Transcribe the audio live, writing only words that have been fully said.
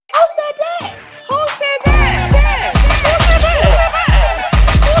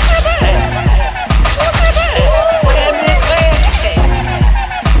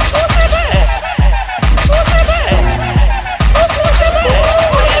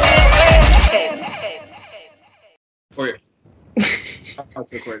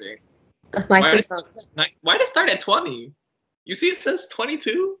it's recording. Why did it start at 20? You see, it says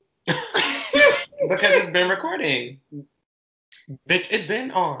 22. Because it's been recording. Bitch, it's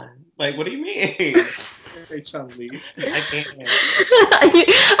been on. Like, what do you mean? Hey, Chun-Li. I can't.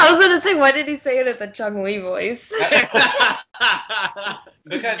 I was gonna say, why did he say it at the Chung-Li voice?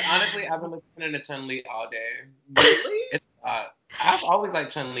 Because honestly, I've been listening to Chun-Li all day. Really? I've always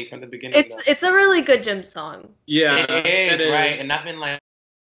liked Chun-Li from the beginning. It's a really good gym song. Yeah, it is, right? And I've been like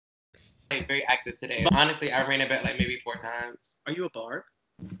very active today. Honestly, I ran it back like maybe 4 times. Are you a barb?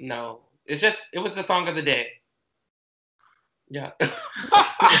 No, it was the song of the day. Yeah.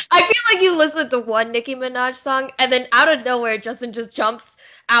 I feel like you listen to one Nicki Minaj song and then out of nowhere Justin just jumps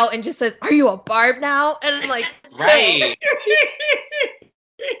out and just says, "Are you a barb now?" And I'm like, right.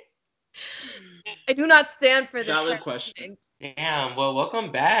 I do not stand for this. Valid question. Damn. Well,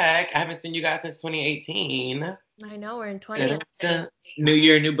 welcome back. I haven't seen you guys since 2018. I know, we're in 2018. New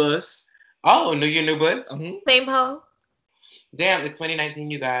year, new bus. Oh, new year, new bus. Mm-hmm. Same hoe. Damn, it's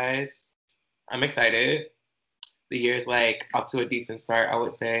 2019, you guys. I'm excited. The year's like off to a decent start, I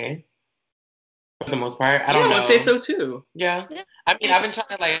would say. For the most part. I don't know. I would say so too. Yeah. I mean, I've been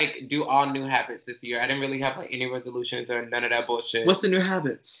trying to like do all new habits this year. I didn't really have like any resolutions or none of that bullshit. What's the new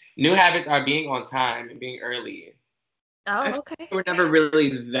habits? New habits are being on time and being early. Oh, okay. We're never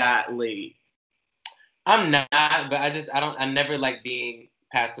really that late. I'm not, but I never like being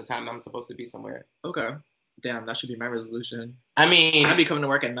past the time I'm supposed to be somewhere. Okay. Damn, that should be my resolution. I mean, I'd be coming to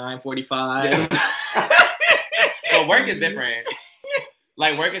work at 9:45. Yeah. Well, work is different.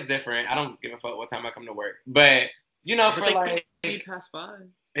 Like, work is different. I don't give a fuck what time I come to work. But, you know, for like past 5.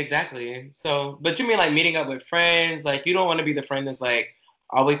 Exactly. So, but you mean like meeting up with friends? Like, you don't want to be the friend that's like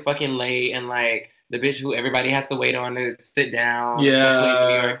always fucking late and like the bitch who everybody has to wait on to sit down. Yeah. Especially in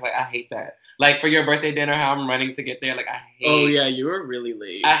New York. Like, I hate that. Like, for your birthday dinner, how I'm running to get there. Like, I hate. Oh, yeah, you were really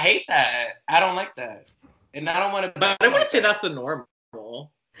late. I hate that. I don't like that. And I don't want to. But I wouldn't say that's the normal.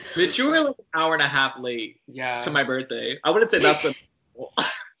 Bitch, you were like an hour and a half late to my birthday. I wouldn't say that's the normal.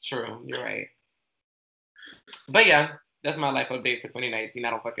 True, you're right. But yeah, that's my life update for 2019. I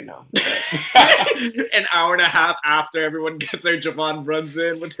don't fucking know. An hour and a half after everyone gets there, Javon runs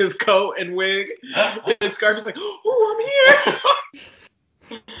in with his coat and wig. His scarf is like, "Oh, I'm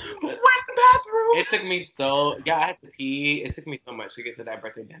here." Where's the bathroom? It took me I had to pee. It took me so much to get to that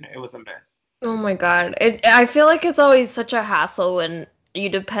birthday dinner. It was a mess. Oh my god. I feel like it's always such a hassle when you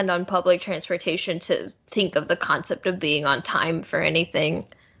depend on public transportation to think of the concept of being on time for anything.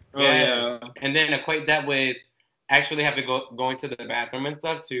 Oh, yeah. And then equate that with actually having to going to the bathroom and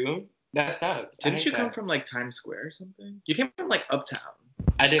stuff too. That sucks. Didn't you come from like Times Square or something? You came from like uptown.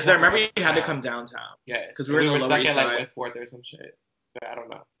 I did. Because I remember you had to come downtown. Yeah. Because we were stuck at like West 4th or some shit. But I don't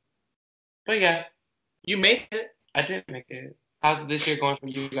know. But yeah. You made it. I did make it. How's this year going for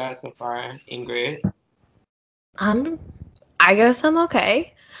you guys so far, Ingrid? I guess I'm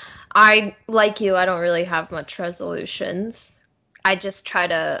okay. I, like you, I don't really have much resolutions. I just try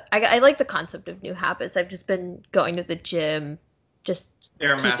to... I like the concept of new habits. I've just been going to the gym, just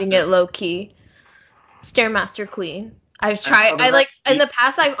keeping it low-key. Stairmaster queen. I've tried... in the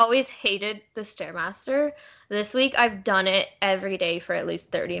past, I've always hated the Stairmaster. This week, I've done it every day for at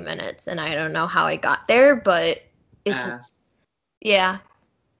least 30 minutes, and I don't know how I got there, but it's... Yeah.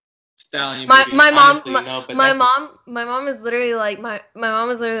 My mom is literally like my mom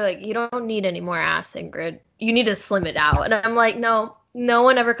is literally like, you don't need any more ass, Ingrid. You need to slim it out. And I'm like, no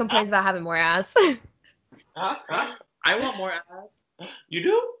one ever complains about having more ass. I want more ass. You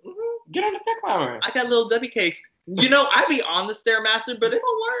do? Mm-hmm. Get on the stair climber. I got little Debbie cakes. You know, I be on the Stairmaster, but it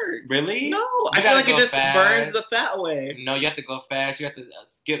don't work. Really? No, I feel like it just burns the fat away. No, you have to go fast. You have to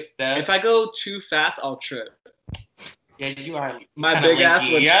skip steps. If I go too fast, I'll trip. Yeah, you are. My big ass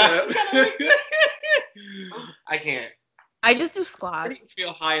would trip. I can't. I just do squats. I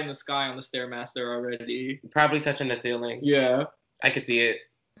feel high in the sky on the Stairmaster already. Probably touching the ceiling. Yeah. I could see it.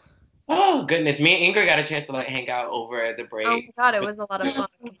 Oh, goodness. Me and Ingrid got a chance to like hang out over the break. Oh, my God. It was a lot of fun.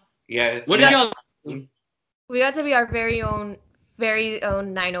 Yes. What did y'all... We got to be our very own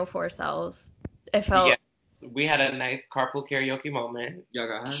 904 selves. It felt... Yeah. We had a nice carpool karaoke moment. Y'all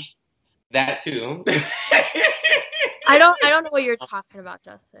got high? That too. I don't know what you're talking about,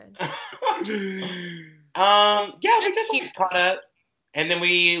 Justin. Yeah, we just caught up. And then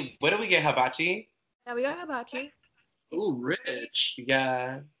what did we get? Hibachi? Yeah, we got hibachi. Ooh, rich.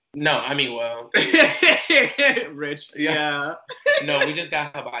 Yeah. No, I mean, well. Rich. Yeah. No, we just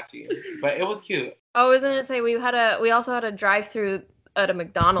got hibachi. But it was cute. Oh, I was gonna say we also had a drive-through at a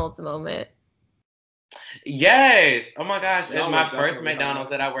McDonald's moment. Yes. Oh my gosh. It's my first McDonald's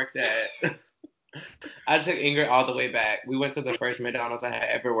that I worked at. I took Ingrid all the way back. We went to the first McDonald's I had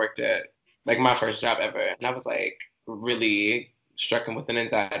ever worked at, like my first job ever, and I was like really stricken with an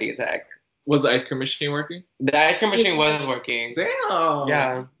anxiety attack. Was the ice cream machine working? The ice cream machine was working. Damn.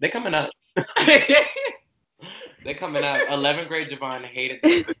 Yeah, they coming up. They coming up. 11th grade Javon hated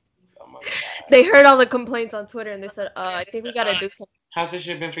this. Oh my God. They heard all the complaints on Twitter and they said, I think we gotta do something. How's this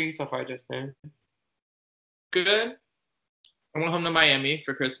shit been for you so far, Justin? Good. I went home to Miami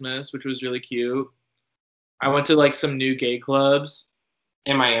for Christmas, which was really cute. I went to like some new gay clubs.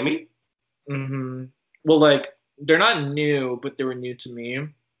 In Miami? Mm-hmm. Well, like, they're not new, but they were new to me.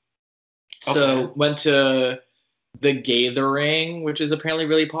 Okay. So went to the Gathering, which is apparently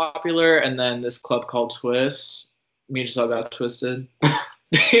really popular, and then this club called Twist. Me and Giselle got twisted. Who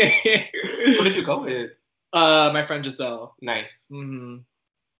did you go with? My friend Giselle. Nice. Mm-hmm.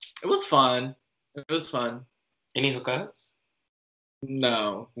 It was fun. Any hookups?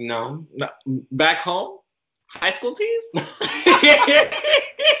 No. Back home? High school teas?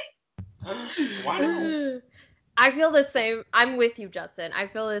 Why not? I feel the same. I'm with you, Justin. I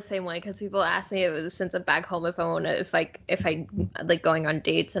feel the same way because people ask me since I'm back home if I like going on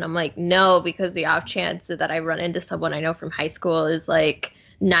dates, and I'm like, no, because the off chance that I run into someone I know from high school is like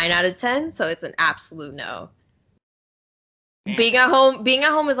 9 out of 10, so it's an absolute no. Man. Being at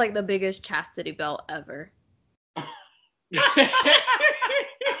home is like the biggest chastity belt ever.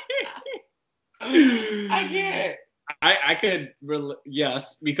 I get. I could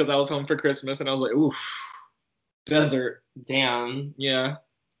yes, because I was home for Christmas and I was like, oof. Desert. Damn. Yeah.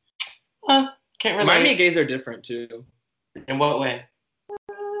 Can't relate. Miami gays are different too. In what way?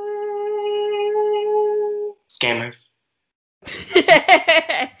 Scammers.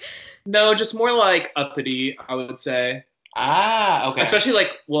 No, just more like uppity, I would say. Ah, okay. Especially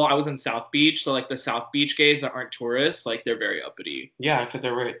like, well, I was in South Beach, so like the South Beach gays that aren't tourists, like they're very uppity. Yeah, because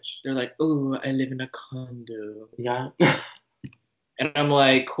they're rich. They're like, oh, I live in a condo. Yeah. And I'm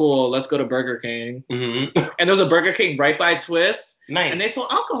like, cool, let's go to Burger King. Mm-hmm. And there was a Burger King right by Twist. Nice. And they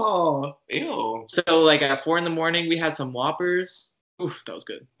sold alcohol. Ew. So like at 4 a.m, we had some Whoppers. Oof, that was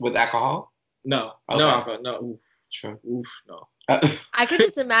good. With alcohol? No. Okay. No alcohol. No. Oof. True. Oof, no. I could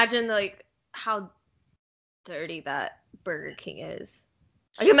just imagine like how dirty that Burger King is.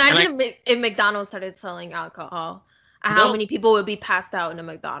 Like imagine if McDonald's started selling alcohol. How many people would be passed out in a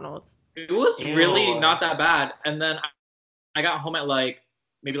McDonald's? It was really not that bad. And then I got home at like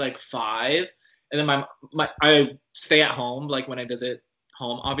maybe like 5, and then I stay at home like when I visit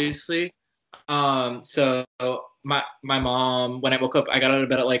home, obviously. So my mom, when I woke up, I got out of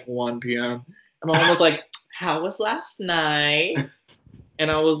bed at like 1 p.m. and my mom was like, "How was last night?" And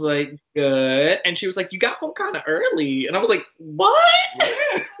I was like, "Good." And she was like, "You got home kind of early," and I was like, "What?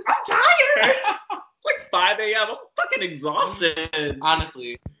 I'm tired. It's like 5 a.m. I'm fucking exhausted."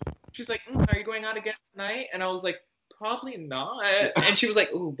 Honestly, she's like, "Are you going out again tonight?" And I was like, probably not. And she was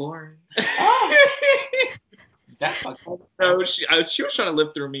like, ooh, boring. So she was trying to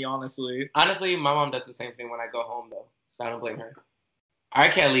live through me, honestly. Honestly, my mom does the same thing when I go home, though. So I don't blame her. R.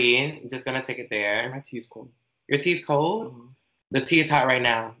 Kelly, I'm just going to take it there. My tea's cold. Your tea's cold? Mm-hmm. The tea's hot right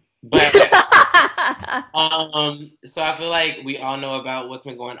now. But, so I feel like we all know about what's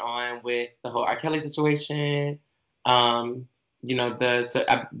been going on with the whole R. Kelly situation. You know,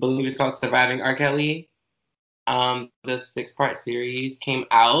 I believe it's called Surviving R. Kelly. The 6-part series came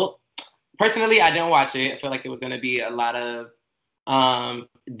out. Personally, I didn't watch it. I feel like it was going to be a lot of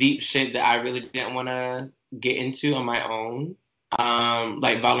deep shit that I really didn't want to get into on my own,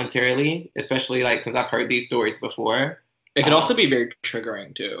 like voluntarily, especially like since I've heard these stories before. It could also be very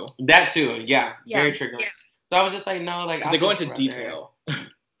triggering too. That too, yeah. Very triggering. Yeah. So I was just like, no, like they go into detail.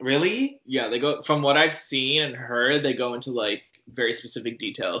 Really? Yeah, they go, from what I've seen and heard, they go into like very specific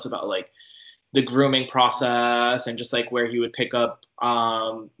details about like the grooming process and just like where he would pick up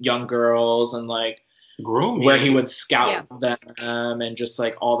young girls and like grooming, where he would scout them and just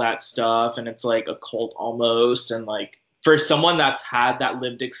like all that stuff. And it's like a cult almost. And like for someone that's had that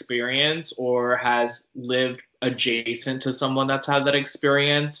lived experience or has lived adjacent to someone that's had that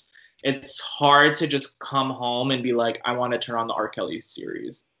experience, it's hard to just come home and be like, I want to turn on the R. Kelly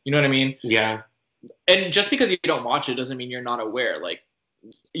series. You know what I mean? Yeah. And just because you don't watch it doesn't mean you're not aware. Like,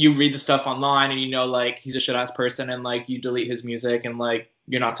 you read the stuff online and you know, like, he's a shit-ass person and, like, you delete his music and, like,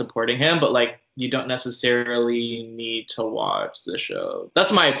 you're not supporting him. But, like, you don't necessarily need to watch the show.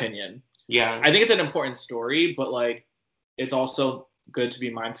 That's my opinion. Yeah. I think it's an important story, but, like, it's also good to be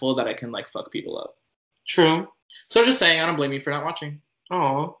mindful that it can, like, fuck people up. True. So I'm just saying, I don't blame you for not watching.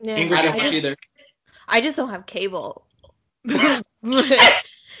 Oh. Yeah. Ingrid didn't watch either. I just don't have cable. That's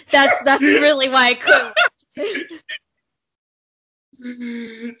really why I couldn't.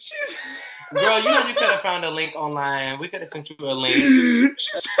 Girl, you know you could have found a link online. We could have sent you a link. She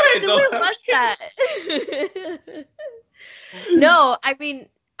said, I Where don't was that? No, I mean,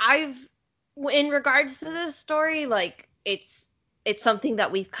 in regards to this story, like it's something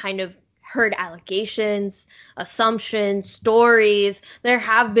that we've kind of heard allegations, assumptions, stories. There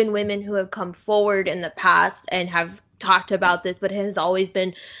have been women who have come forward in the past and have talked about this, but it has always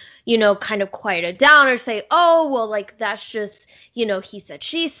been, kind of quieted down or say, oh, well, like that's just, he said,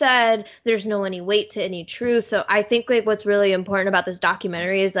 she said, there's no any weight to any truth. So I think like what's really important about this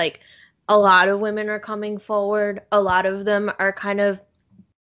documentary is like a lot of women are coming forward. A lot of them are kind of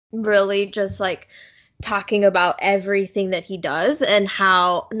really just like talking about everything that he does and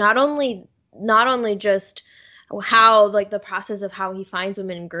how not only just how like the process of how he finds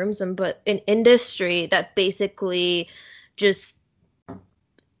women and grooms them, but an industry that basically just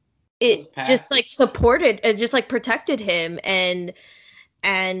just like supported and just like protected him and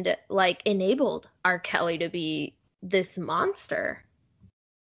like enabled R. Kelly to be this monster.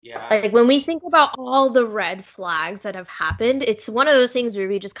 Yeah. Like when we think about all the red flags that have happened, it's one of those things where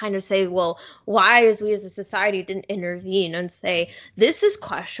we just kind of say, well, why as we as a society didn't intervene and say, this is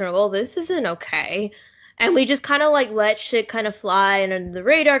questionable, this isn't okay. And we just kind of like let shit kind of fly under the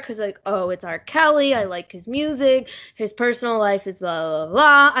radar because like, oh, it's R. Kelly. I like his music. His personal life is blah, blah,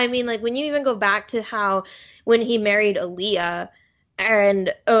 blah. I mean, like when you even go back to how when he married Aaliyah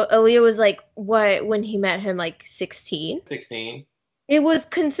and Aaliyah was like, what, when he met him, like 16? 16. It was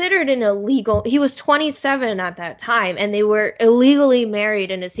considered an illegal. He was 27 at that time, and they were illegally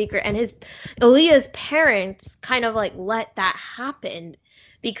married in a secret. And Aaliyah's parents kind of like let that happen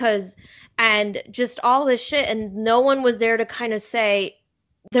because, and just all this shit, and no one was there to kind of say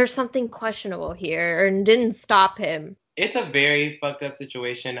there's something questionable here and didn't stop him. It's a very fucked up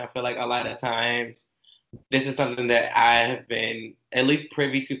situation. I feel like a lot of times this is something that I have been at least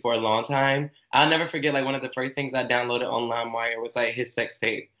privy to for a long time. I'll never forget, like, one of the first things I downloaded on LimeWire was, like, his sex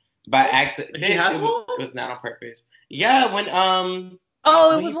tape. By accident. It was not on purpose. Yeah, when,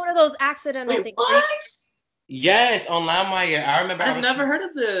 Oh, it was one of those accidental things. What? Yes, on LimeWire. I remember. I've never heard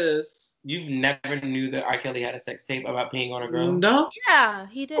of this. You never knew that R. Kelly had a sex tape about peeing on a girl? No. Yeah,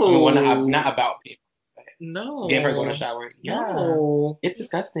 he did. I mean, not about peeing. No. Gave her going to shower. Yeah. No. It's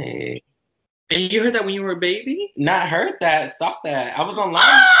disgusting. And you heard that when you were a baby? Not heard that. Stop that. I was on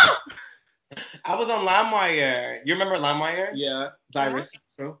Lime. I was on LimeWire. You remember LimeWire? Yeah. Virus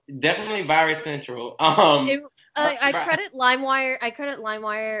Central. Definitely Virus Central. I credit LimeWire. I credit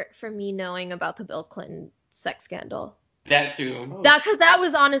LimeWire for me knowing about the Bill Clinton sex scandal. That too. Because that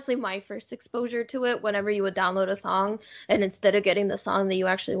was honestly my first exposure to it. Whenever you would download a song, and instead of getting the song that you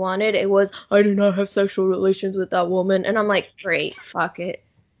actually wanted, it was I did not have sexual relations with that woman, and I'm like, great, fuck it.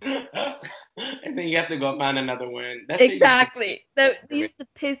 And then you have to go find another one. Exactly. That used to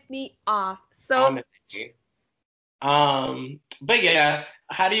piss me off. So. But yeah,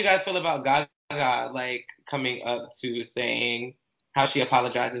 how do you guys feel about Gaga like coming up to saying how she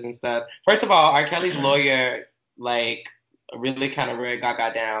apologizes and stuff? First of all, R. Kelly's lawyer like really kind of read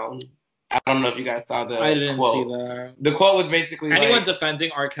Gaga down. I don't know if you guys saw the I didn't quote. see that. The quote was basically anyone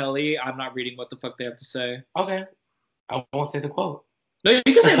defending R. Kelly, I'm not reading what the fuck they have to say. Okay. I won't say the quote. No, you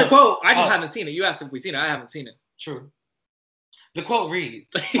can say the quote. I just haven't seen it. You asked if we've seen it. I haven't seen it. True. The quote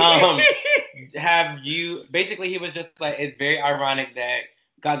reads, basically he was just like, it's very ironic that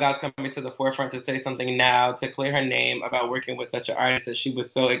Gaga's coming to the forefront to say something now to clear her name about working with such an artist that she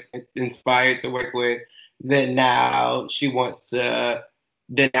was so inspired to work with that now she wants to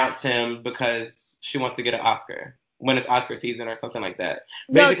denounce him because she wants to get an Oscar when it's Oscar season or something like that.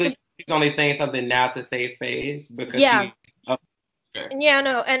 Basically, she's only saying something now to save face because she's yeah,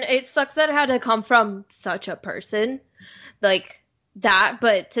 no, and it sucks that it had to come from such a person like that.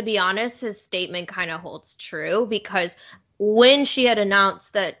 But to be honest, his statement kind of holds true because when she had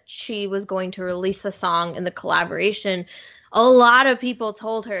announced that she was going to release the song and the collaboration, a lot of people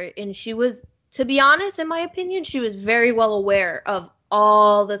told her, and she was, to be honest, in my opinion, she was very well aware of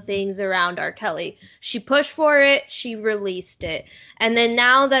all the things around R. Kelly. She pushed for it, she released it. And then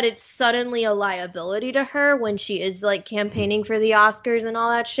now that it's suddenly a liability to her when she is like campaigning for the Oscars and all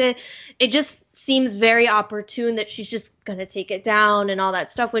that shit, it just seems very opportune that she's just gonna take it down and all that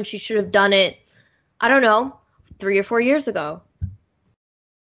stuff when she should have done it, I don't know, 3 or 4 years ago.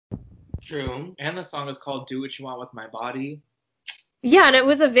 True. And the song is called Do What You Want With My Body. Yeah, and it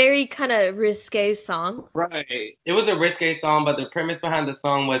was a very kind of risque song. Right. It was a risque song, but the premise behind the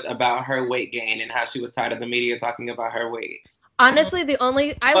song was about her weight gain and how she was tired of the media talking about her weight. Honestly, I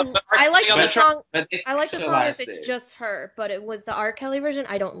like the song. I like the song if it's just her, but with the R. Kelly version,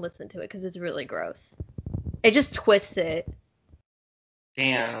 I don't listen to it because it's really gross. It just twists it.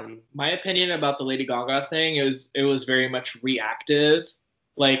 Damn. My opinion about the Lady Gaga thing is it was very much reactive.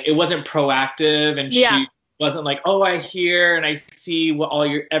 Like it wasn't proactive, and she wasn't like, oh, I hear and I see what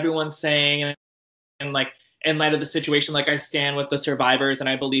everyone's saying, and like in light of the situation, like I stand with the survivors and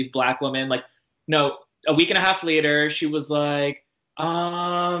I believe Black women. Like, no, a week and a half later, she was like,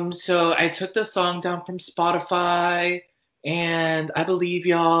 so I took the song down from Spotify and I believe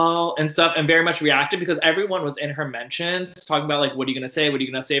y'all and stuff, and very much reacted because everyone was in her mentions talking about like, what are you gonna say? What are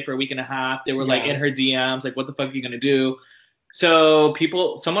you gonna say for a week and a half? They were like in her DMs, like, what the fuck are you gonna do? So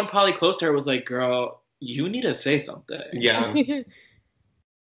someone probably close to her was like, girl, you need to say something. Yeah.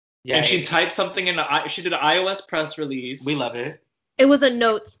 Yeah. And she typed something she did an iOS press release. We love it. It was a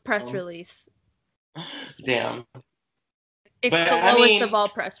Notes press release. Damn. It's the lowest of all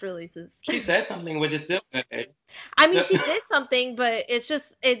press releases. She said something, which is still good. I mean, she did something, but it's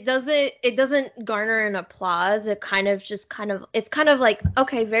just it doesn't garner an applause. It's kind of like,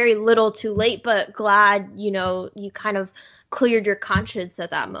 okay, very little too late, but glad, you kind of cleared your conscience at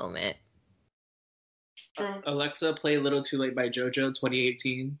that moment. Alexa, play Little Too Late by JoJo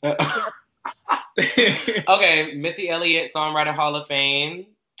 2018. Okay, Missy Elliott, Songwriter Hall of Fame.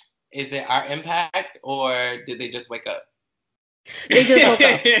 Is it our impact, or did they just wake up? They just woke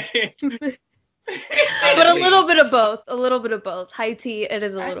up. But a little bit of both. A little bit of both. High tea, it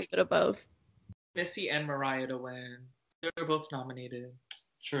is a little bit of both. Missy and Mariah to win. They're both nominated.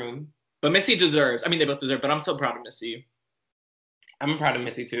 True. But Missy deserves. I mean, they both deserve, but I'm so proud of Missy. I'm proud of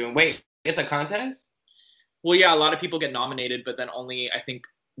Missy, too. Wait, it's a contest? Well, yeah, a lot of people get nominated, but then only, I think,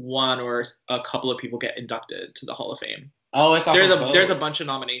 one or a couple of people get inducted to the Hall of Fame. Oh, it's there's a bunch of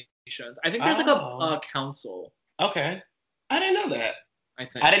nominations. I think there's like a council. Okay. I didn't know that.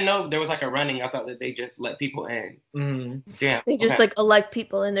 I didn't know there was like a running. I thought that they just let people in. Mm-hmm. Damn. They just like elect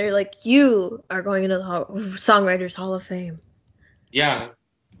people, and they're like, you are going into the Songwriters Hall of Fame. Yeah.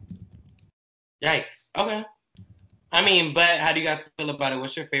 Yikes. Okay. I mean, but how do you guys feel about it?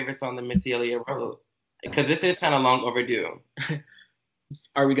 What's your favorite song that Missy Elliott wrote? Because this is kind of long overdue.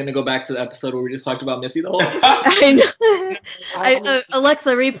 Are we going to go back to the episode where we just talked about Missy the whole episode? I know.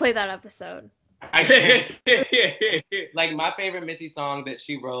 Alexa, replay that episode. Like, my favorite Missy song that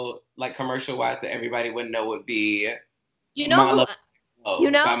she wrote, like, commercial-wise that everybody would know would be... Oh,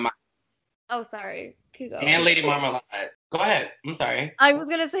 sorry. Keep going. And Lady Marmalade. Go ahead. I'm sorry. I was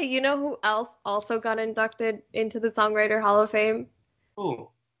going to say, you know who else also got inducted into the Songwriter Hall of Fame? Who?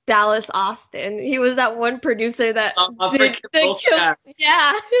 Dallas Austin. He was that one producer that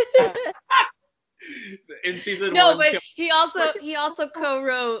in season no, 1. But he also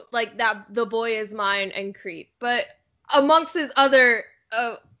co-wrote like that The Boy Is Mine and Creep. But amongst his other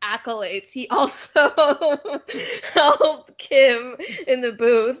accolades, he also helped Kim in the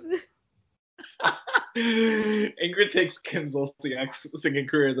booth. Ingrid takes Kim Zolciak's singing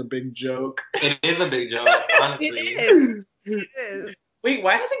career as a big joke. It is a big joke, honestly. It is. Wait,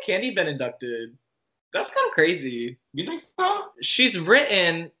 why hasn't Candy been inducted? That's kind of crazy. You think so? She's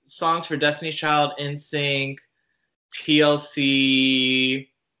written songs for Destiny's Child, NSYNC, TLC,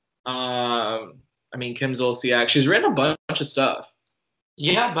 Kim Zolciak. She's written a bunch of stuff.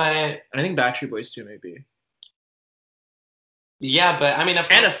 Yeah, but... I think Backstreet Boys too, maybe. Yeah, but, I mean...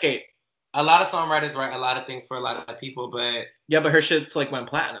 And Escape. A lot of songwriters write a lot of things for a lot of people, but... Yeah, but her shit's like went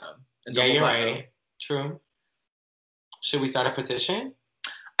platinum. Yeah, you're right. True. Should we start a petition?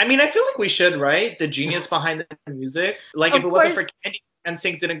 I mean, I feel like we should, right? The genius behind the music. Like, if it wasn't for Candy,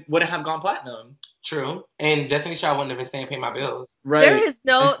 NSYNC wouldn't have gone platinum. True. And Destiny's Child wouldn't have been saying "Pay My Bills." Right.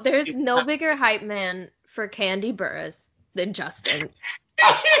 There's no bigger hype man for Candy Burruss than Justin.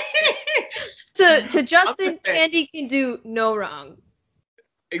 to Justin, Candy can do no wrong.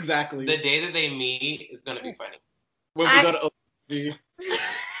 Exactly. The day that they meet is gonna be funny. When we go to OC.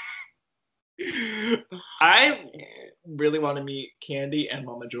 I really want to meet Candy and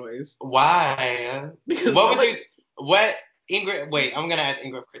Mama Joyce. Why? Because Ingrid? Wait, I'm gonna ask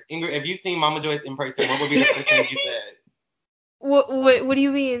Ingrid first. Ingrid, if you seen Mama Joyce in person, what would be the first thing you said? What do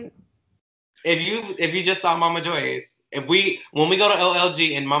you mean? If you just saw Mama Joyce, when we go to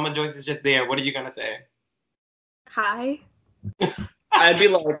LLG and Mama Joyce is just there, what are you gonna say? Hi. I'd be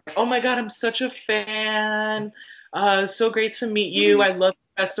like, oh my god, I'm such a fan. So great to meet you. I love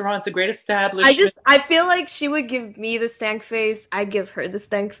the restaurant. It's a great establishment. I feel like she would give me the stank face. I'd give her the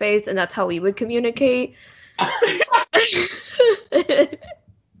stank face, and that's how we would communicate.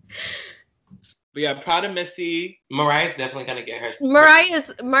 But yeah, proud of Missy. Mariah's definitely gonna get her.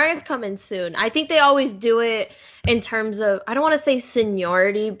 Mariah's coming soon. I think they always do it in terms of, I don't want to say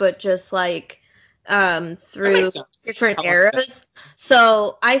seniority, but just like through different eras.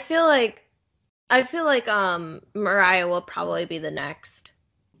 So I feel like Mariah will probably be the next.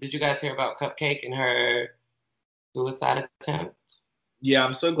 Did you guys hear about Cupcake and her suicide attempt? Yeah,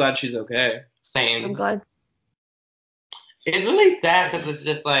 I'm so glad she's okay. Same. I'm glad. It's really sad because it's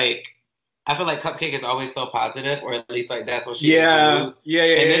just like, I feel like Cupcake is always so positive, or at least like that's what she exudes. Yeah.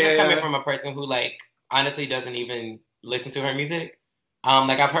 And this is coming from a person who like honestly doesn't even listen to her music.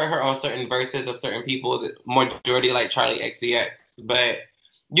 Like I've heard her on certain verses of certain people's majority like Charlie XCX, but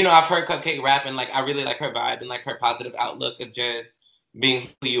you know I've heard Cupcake rap and like I really like her vibe and like her positive outlook of just being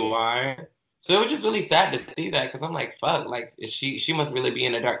who you are. So it was just really sad to see that because I'm like, fuck, like she must really be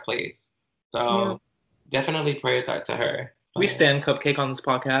in a dark place. So definitely prayers out to her. We stand Cupcake on this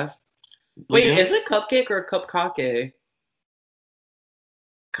podcast. Wait, is it Cupcake or Cupcake?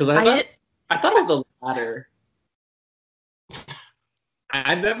 Because I thought it was the latter.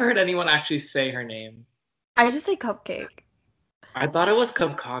 I've never heard anyone actually say her name. I just say Cupcake. I thought it was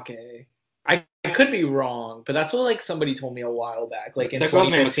Cupcake. I could be wrong, but that's what like somebody told me a while back, like in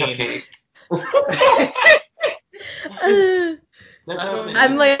 2015.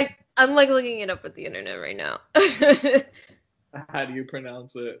 I'm like looking it up with the internet right now. How do you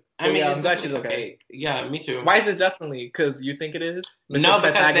pronounce it? I mean, I'm glad she's okay. Yeah, me too. Why is it definitely? Because you think it is? No,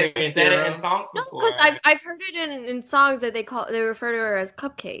 because they said it in songs before. No, because I've heard it in songs that they refer to her as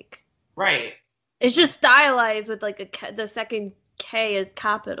Cupcake. Right. It's just stylized with like the second K is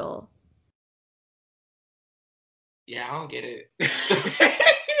capital. Yeah, I don't get it.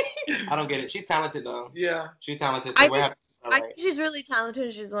 I don't get it. She's talented though. Yeah, she's talented. I think she's really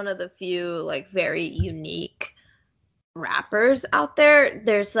talented. She's one of the few like very unique rappers out there.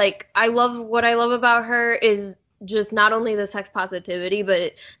 There's like what I love about her is just not only the sex positivity,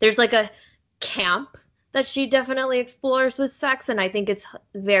 but there's like a camp that she definitely explores with sex, and I think it's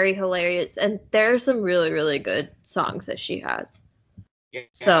very hilarious. And there are some really, really good songs that she has. Yeah,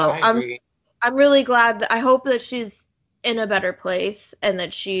 so I'm really glad I hope that she's in a better place and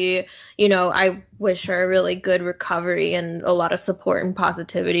that she, you know, I wish her a really good recovery and a lot of support and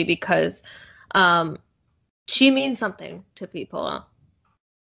positivity because she means something to people.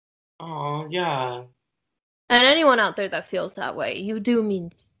 Oh, yeah. And anyone out there that feels that way, you do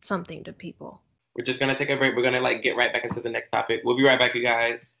mean something to people. We're just going to take a break. We're going to like get right back into the next topic. We'll be right back, you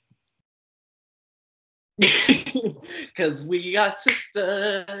guys. Because we are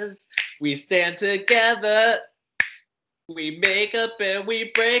sisters. We stand together. We make up and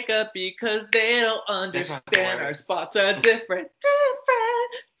we break up because they don't understand. Our spots are different.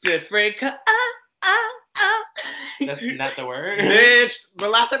 That's not the word. Bitch, the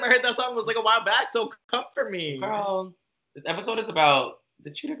last time I heard that song was like a while back, so come for me. Girl, this episode is about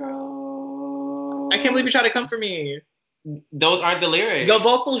the Cheetah Girl. I can't believe you tried to come for me. Those aren't the lyrics. The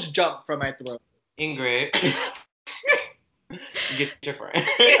vocals jump from my throat. Ingrid. Get your friend.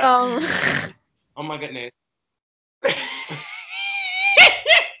 Oh my goodness.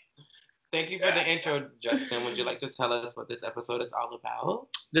 Thank you for the intro, Justin. Would you like to tell us what this episode is all about?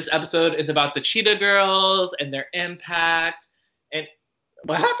 This episode is about the Cheetah Girls and their impact. And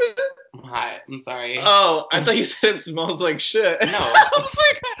what happened? Hi, I'm sorry. Oh, I thought you said it smells like shit. No. Oh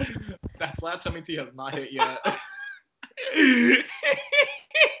my God. That flat tummy tea has not hit yet.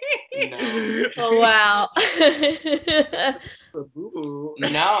 No. Oh, wow.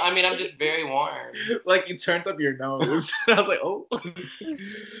 No, I mean, I'm just very warm. Like, you turned up your nose. I was like, oh.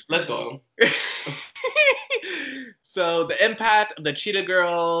 Let's go. So, the impact of the Cheetah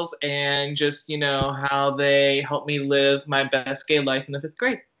Girls and just, you know, how they helped me live my best gay life in the 5th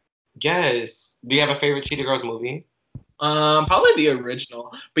grade. Yes. Do you have a favorite Cheetah Girls movie? Probably the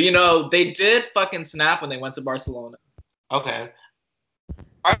original. But, you know, they did fucking snap when they went to Barcelona. Okay.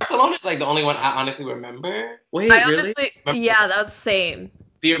 Barcelona is like the only one I honestly remember. Wait, really? Yeah, that's the same.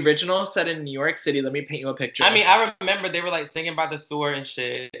 The original set in New York City. Let me paint you a picture. I mean, I remember they were like singing by the sewer and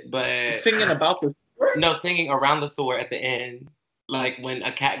shit, but singing about the sewer? No, singing around the sewer at the end, like when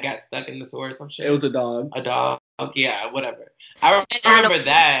a cat got stuck in the sewer or some shit. It was a dog. A dog. Yeah, whatever. I remember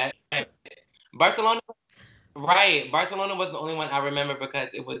that. Barcelona. Right, Barcelona was the only one I remember because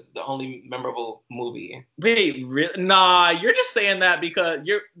it was the only memorable movie. Wait, really? Nah, you're just saying that because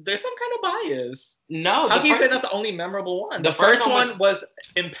there's some kind of bias. No, how can you say that's the only memorable one? The first one was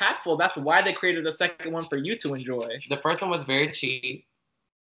impactful. That's why they created a second one for you to enjoy. The first one was very cheap.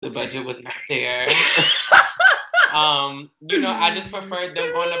 The budget was not there. You know, I just preferred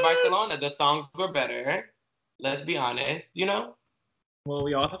them going to Barcelona. The songs were better. Let's be honest. You know. Well,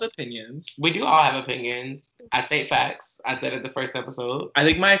 we all have opinions. We do all have opinions. I state facts. I said it the first episode. I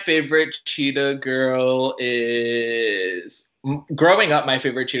think my favorite Cheetah Girl is... Growing up, my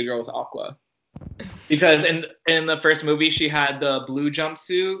favorite Cheetah Girl was Aqua. Because in the first movie, she had the blue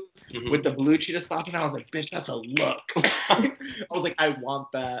jumpsuit with the blue cheetah stuff, and I was like, bitch, that's a look. I was like, I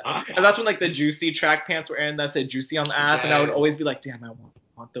want that. And that's when like the juicy track pants were in that said juicy on the ass, and I would always be like, damn, I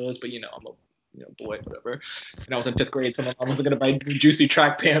want those, but I'm a boy, whatever. And I was in 5th grade, so my mom was gonna buy juicy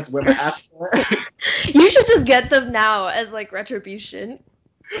track pants with my ass. You should just get them now as like retribution.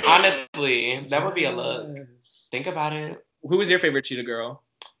 Honestly, that would be a look. Think about it. Who was your favorite cheetah girl?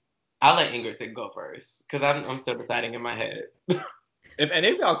 I'll let Ingrid go first, because I'm still deciding in my head. If any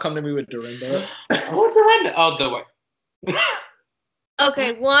of y'all come to me with Dorinda. Who's Dorinda? Oh, the one.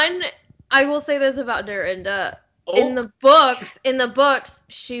 Okay, one, I will say this about Dorinda. Oh. In the books,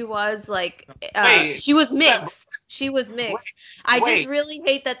 she was like, she was mixed. She was mixed. I just really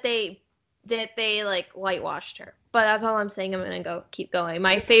hate that they like whitewashed her. But that's all I'm saying. I'm gonna keep going.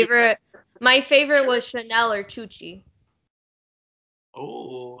 My favorite was Chanel or Chuchi.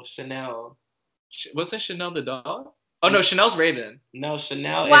 Oh, Chanel. Wasn't Chanel the dog? Oh no, Chanel's Raven. No,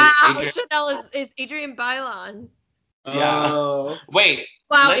 Chanel Chanel is Adrienne Bailon. Yeah. Wait.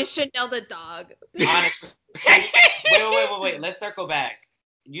 Wow, is Chanel the dog? Honestly. Wait. Let's circle back.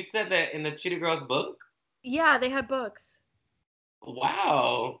 You said that in the Cheetah Girls book? Yeah, they had books.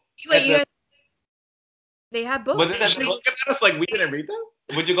 Wow. Wait, they had books. Was it that book? Us like we didn't read them?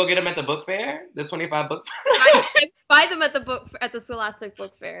 Would you go get them at the book fair? The 25 book fair? I buy them at the Scholastic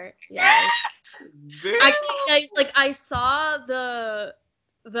Book Fair. Yeah. Actually, I saw the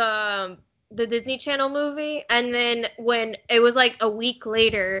Disney Channel movie, and then when it was like a week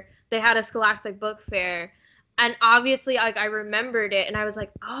later, they had a Scholastic Book Fair, and obviously I remembered it, and I was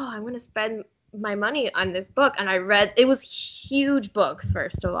like, oh, I'm gonna spend my money on this book, and I read. It was huge books,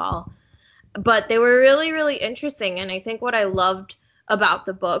 first of all, but they were really, really interesting, and I think what I loved about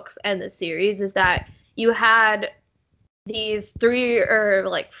the books and the series is that you had these 3, or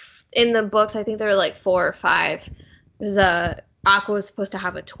like in the books, I think there were like 4 or 5. Because Aqua was supposed to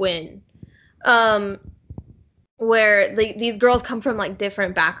have a twin, where these girls come from like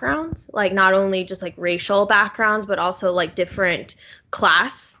different backgrounds, like not only just like racial backgrounds, but also like different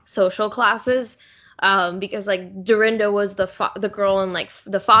social classes. Because like Dorinda was the girl in like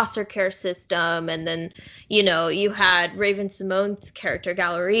the foster care system, and then you had Raven Simone's character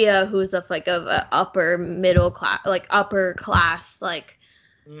Galleria, who's of upper middle class, like upper class, like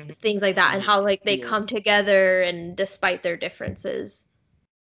things like that, and how like they come together and despite their differences.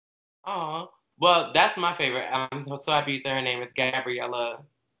 Oh, well, that's my favorite. I'm so happy you said her name is Gabriella.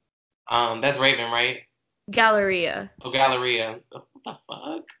 That's Raven, right? Galleria. Oh, Galleria. What the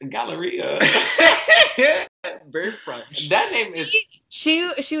fuck? Galleria. Very French. That name is.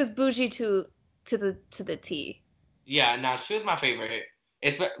 She was bougie to the T. Yeah, no, she was my favorite.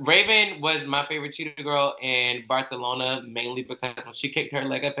 Raven was my favorite cheetah girl in Barcelona, mainly because when she kicked her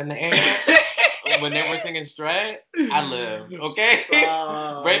leg up in the air when they were singing Strut, I lived. Okay,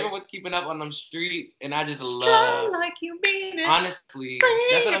 Raven was keeping up on them streets, and I just love. Like you mean it. Honestly,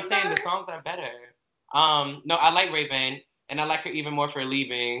 that's what I'm saying. The songs are better. No, I like Raven, and I like her even more for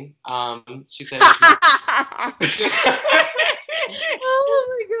leaving. She said. Oh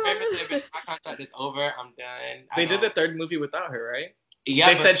my god! Raven said, my contract is over. I'm done. They did the 3rd movie without her, right?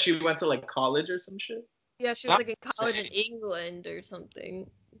 Yeah, they said she went to like college or some shit. Yeah, she was like in college in England or something.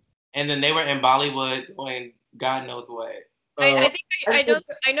 And then they were in Bollywood doing God knows what. I think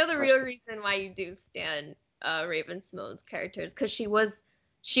I know the real reason why you do stand Raven Simone's characters, because she was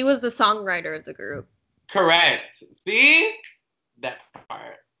the songwriter of the group. Correct. See that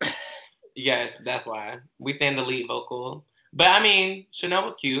part. Yes, that's why we stand the lead vocal. But I mean, Chanel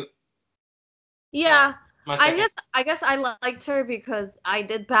was cute. Yeah. I guess I liked her because I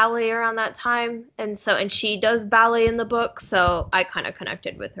did ballet around that time, and she does ballet in the book, so I kind of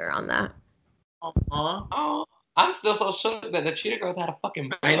connected with her on that. Oh, I'm still so shook that the Cheetah Girls had a fucking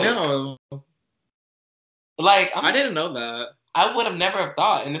book. I know. Like, I didn't know that. I would have never have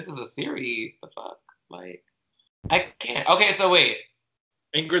thought, and this is a series. The fuck, like, I can't. Okay, so wait.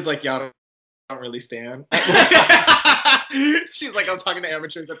 Ingrid's like, y'all don't really stand. She's like, I'm talking to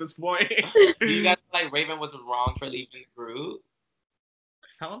amateurs at this point. Do you guys feel like Raven was wrong for leaving the group?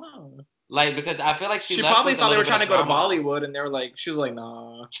 Hell no. Like, because I feel like she left probably with saw they were trying to go to drama. Bollywood, and they were like, she was like,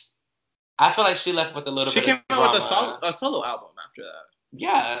 nah. I feel like she left with a little bit of drama. She came out with a solo album after that.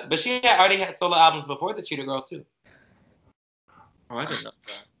 Yeah, but she had already had solo albums before the Cheetah Girls too. Oh, I didn't know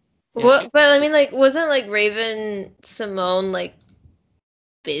that. What? But I mean, like, wasn't like Raven Simone like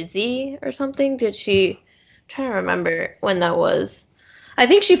busy or something? Did she? I'm trying to remember when that was. I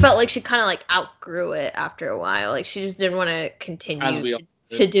think she felt like she kind of like outgrew it after a while. Like she just didn't want to continue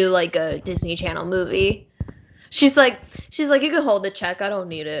to do like a Disney Channel movie. She's like, you can hold the check. I don't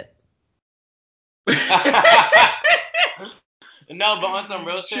need it. No, but on some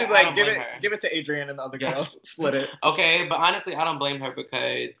real shit, She's like, give it to Adrian and the other girls. Split it. Okay, but honestly, I don't blame her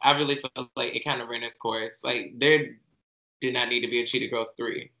because I really feel like it kind of ran its course. Like, there did not need to be a Cheetah Girls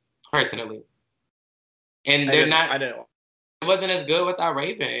 3, personally. And I didn't. It wasn't as good without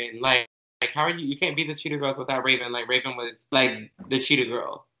Raven. Like how are you? You can't be the Cheetah Girls without Raven. Like, Raven was, like, the Cheetah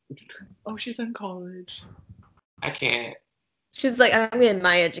Girl. Oh, she's in college. I can't. She's like, I'm in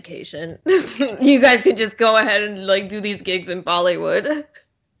my education. You guys can just go ahead and like do these gigs in Bollywood.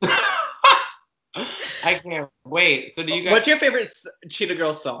 I can't wait. So do you guys? What's your favorite Cheetah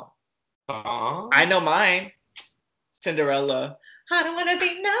Girls song? I know mine. Cinderella. I don't wanna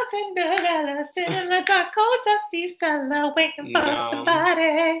be no Cinderella, sitting in the dark, cold, dusty cellar, waiting for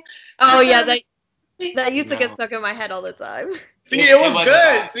somebody. Oh yeah, that used to get stuck in my head all the time. See, it was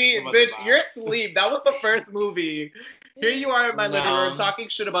good. See, bitch, you're asleep. That was the first movie. Here you are in my living room talking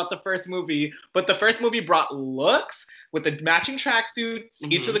shit about the first movie, but the first movie brought looks with the matching tracksuits.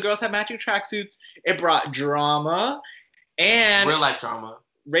 Mm-hmm. Each of the girls had matching tracksuits. It brought drama and real life drama.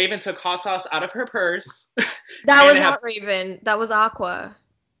 Raven took hot sauce out of her purse. That was not Raven. That was Aqua.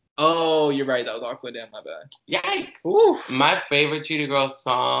 Oh, you're right. That was Aqua. Damn, my bad. Yikes. Ooh. My favorite Cheetah Girls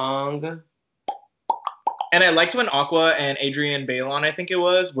song. And I liked when Aqua and Adrian Bailon, I think it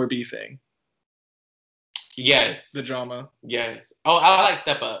was, were beefing. Yes. The drama. Yes. Oh, I like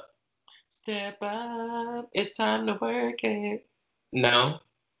Step Up. Step up, it's time to work it. No.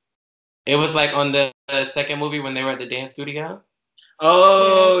 It was like on the second movie when they were at the dance studio.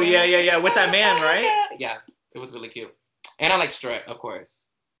 Oh, yeah. With that man, right? Yeah, it was really cute. And I like Strut, of course.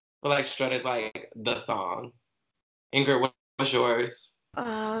 But like Strut is like the song. Ingrid, what's yours?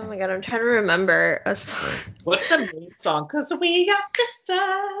 Oh my god, I'm trying to remember a song. What's the main song? Cause we are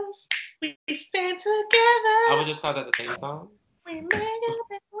sisters. We stand together. I would just call that the theme song.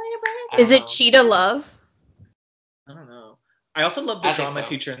 Is it Cheetah Love? I don't know. I also love the drama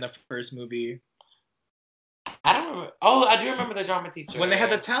teacher in the first movie. I don't remember. Oh, I do remember the drama teacher. When they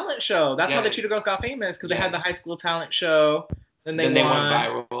had the talent show. That's how the Cheetah Girls got famous, because they had the high school talent show. Then they went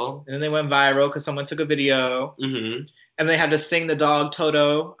viral. And then they went viral because someone took a video. Mm-hmm. And they had to sing the dog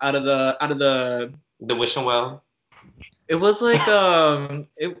Toto out of the wishing well. It was like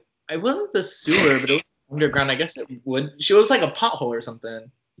it wasn't the sewer, but it was underground. I guess it would. She was like a pothole or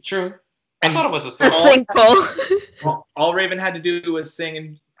something. True. I thought it was a sinkhole. All Raven had to do was sing,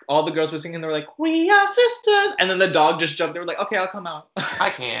 and all the girls were singing. They were like, "We are sisters," and then the dog just jumped. They were like, "Okay, I'll come out." I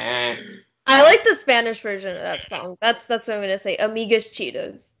can't. I like the Spanish version of that song. That's what I'm gonna say. Amigas,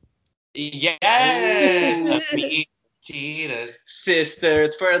 Cheetahs. Yes, Amigas, Cheetahs.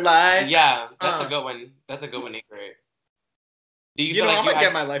 Sisters for life. Yeah, that's a good one. That's a good one, Ingrid. Do you feel like I'm gonna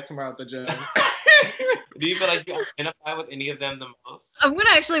get my life tomorrow at the gym. Do you feel like you identify with any of them the most? I'm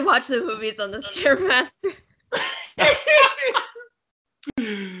gonna actually watch the movies on the Stairmaster.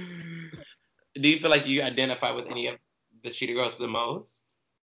 Do you feel like you identify with any of the Cheetah Girls the most?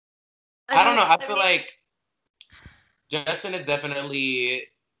 I don't know. I feel like Justin is definitely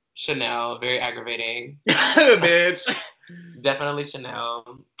Chanel, very aggravating. Bitch. Definitely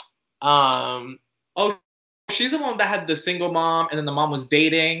Chanel. Oh, she's the one that had the single mom, and then the mom was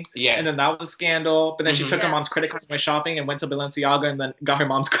dating. Yeah. And then that was a scandal. But then she took her mom's credit card and went shopping and went to Balenciaga and then got her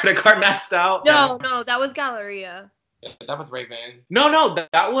mom's credit card maxed out. No, that was Galleria. Yeah, that was Raven. No,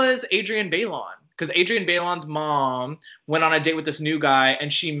 that was Adrian Bailon. Because Adrian Bailon's mom went on a date with this new guy,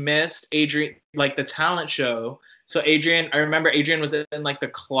 and she missed Adrian, like the talent show. So I remember Adrian was in like the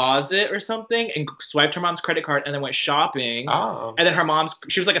closet or something and swiped her mom's credit card and then went shopping. Oh. And then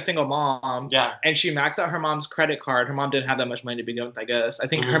she was like a single mom. Yeah. And she maxed out her mom's credit card. Her mom didn't have that much money to begin with, I guess. I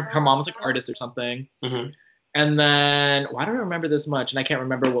think her mom was like an artist or something. Mm-hmm. And then, why do I remember this much? And I can't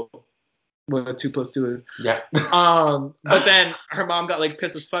remember what 2 + 2 is. Yeah. But then her mom got like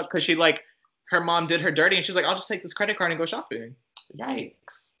pissed as fuck because her mom did her dirty and she's like, I'll just take this credit card and go shopping.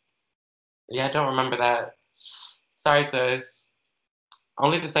 Yikes. Yeah, I don't remember that. Sorry, sis.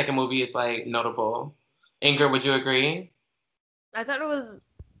 Only the second movie is like notable. Ingrid, would you agree? I thought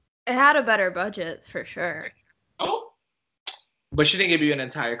it had a better budget for sure. Oh. But she didn't give you an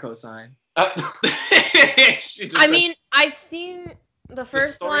entire cosign. I mean, I've seen the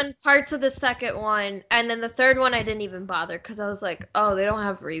first one, parts of the second one, and then the third one I didn't even bother because I was like, oh, they don't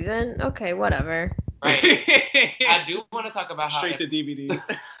have Raven? Okay, whatever. Right. I do want to talk about straight to DVD.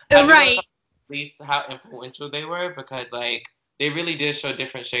 Right. At least how influential they were because like they really did show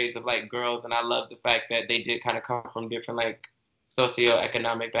different shades of like girls, and I love the fact that they did kind of come from different like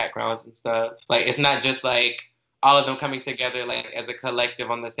socioeconomic backgrounds and stuff. Like it's not just like all of them coming together like as a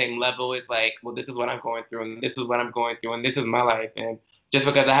collective on the same level. It's like, well, this is what I'm going through, and this is what I'm going through, and this is my life, and just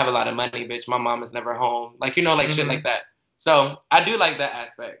because I have a lot of money, bitch, my mom is never home. Like, you know, like shit like that. So I do like that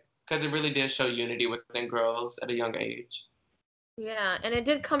aspect because it really did show unity within girls at a young age. Yeah, and it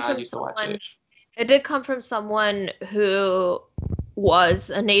did come I from used to watch someone. it. It did come from someone who was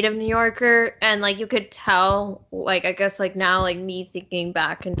a native New Yorker, and like you could tell, like I guess like now like me thinking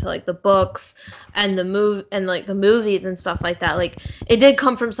back into like the books and the movies and stuff like that, like it did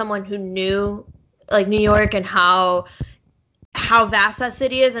come from someone who knew like New York and how vast that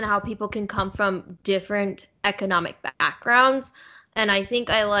city is and how people can come from different economic backgrounds. And I think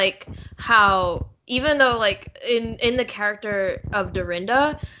I like how even though like in the character of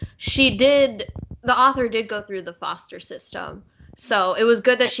Dorinda, the author did go through the foster system. So it was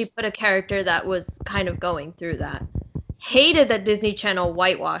good that she put a character that was kind of going through that. Hated that Disney Channel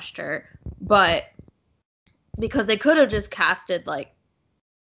whitewashed her, but because they could have just casted like,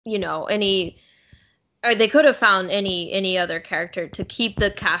 you know, any or they could have found any other character to keep the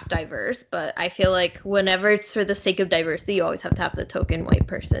cast diverse, but I feel like whenever it's for the sake of diversity, you always have to have the token white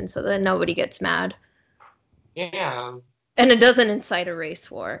person so that nobody gets mad. Yeah. And it doesn't incite a race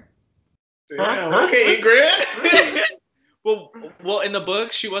war. Damn, okay, Ingrid. well, in the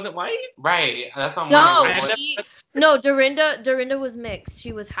book, she wasn't white? Right. That's what I'm wondering. No, Dorinda was mixed.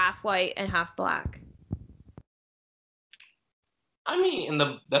 She was half white and half black. I mean,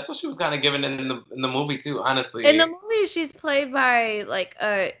 that's what she was kind of given in the movie too. Honestly, in the movie, she's played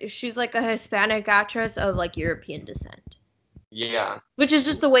by she's like a Hispanic actress of like European descent. Yeah, which is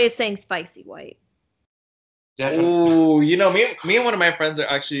just a way of saying spicy white. Oh, you know, me and one of my friends are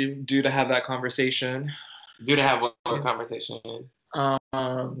actually due to have that conversation. Due to have what conversation?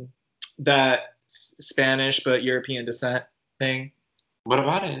 That Spanish but European descent thing. What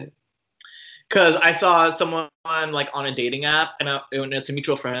about it? Because I saw someone like on a dating app, and it's a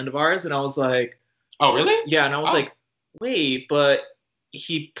mutual friend of ours, and I was like, "Oh, really?" Yeah, and I was like, "Wait, but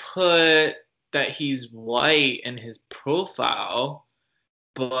he put that he's white in his profile,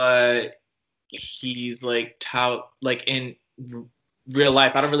 but he's like like in real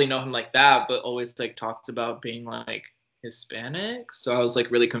life. I don't really know him like that, but always like talks about being like Hispanic." So I was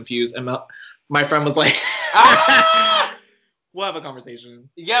like really confused, and my friend was like. We'll have a conversation.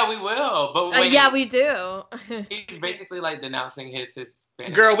 Yeah, we will. But yeah, we do. He's basically like denouncing his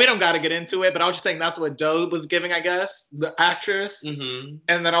Hispanic. Girl, we don't got to get into it, but I was just saying that's what Joe was giving, I guess, the actress. Mm-hmm.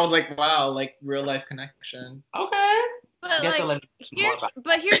 And then I was like, wow, like real life connection. Okay. But like, here's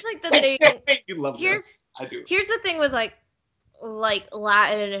like the thing. You love this. I do. Here's the thing with like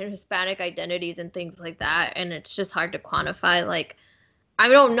Latin and Hispanic identities and things like that, and it's just hard to quantify. Like, I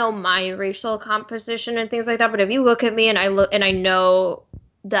don't know my racial composition and things like that, but if you look at me and I know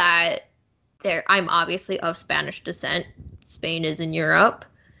that I'm obviously of Spanish descent. Spain is in Europe.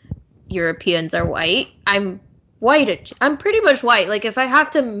 Europeans are white. I'm white. I'm pretty much white. Like if I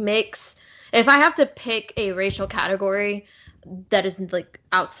have to pick a racial category that is like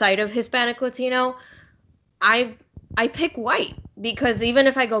outside of Hispanic Latino, I pick white because even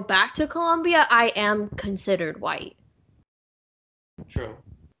if I go back to Colombia, I am considered white. True.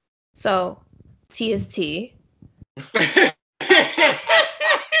 So, T is T. T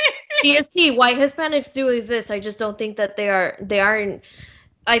is T. White Hispanics do exist. I just don't think that they aren't.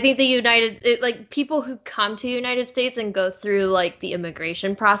 I think like people who come to the United States and go through like the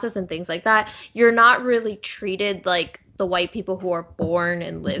immigration process and things like that, you're not really treated like the white people who are born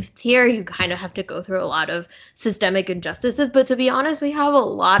and lived here. You kind of have to go through a lot of systemic injustices. But to be honest, we have a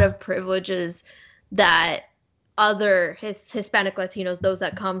lot of privileges that other Hispanic Latinos, those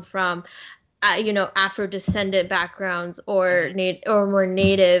that come from, Afro-descendant backgrounds or more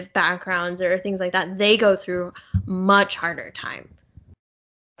native backgrounds or things like that, they go through much harder time.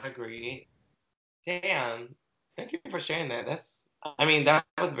 Agreed. Damn. Thank you for sharing that. That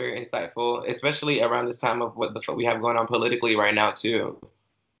was very insightful, especially around this time of what the fuck we have going on politically right now too.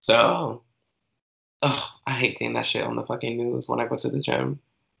 So, I hate seeing that shit on the fucking news when I go to the gym.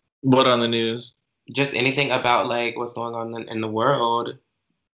 What on the news? Just anything about like what's going on in the world.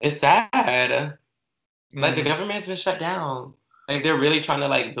 It's sad. Like the government's been shut down. Like they're really trying to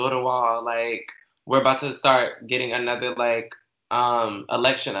like build a wall. Like we're about to start getting another like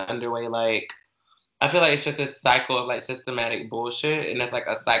election underway. Like I feel like it's just a cycle of like systematic bullshit, and it's like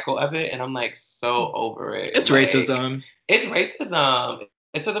a cycle of it, and I'm like so over it. It's like, racism. It's racism.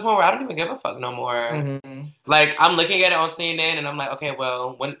 It's to the point where I don't even give a fuck no more. Mm-hmm. Like I'm looking at it on CNN, and I'm like, okay,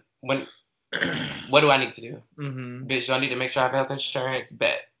 well, when what do I need to do? Mm-hmm. Bitch, do I need to make sure I have health insurance?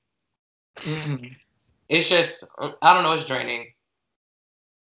 Bet. Mm-hmm. It's just, I don't know, it's draining.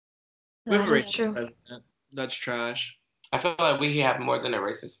 That's true. President. That's trash. I feel like we have more than a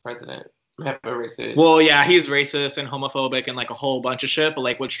racist president. Pepper racist. Well, yeah, he's racist and homophobic and like a whole bunch of shit. But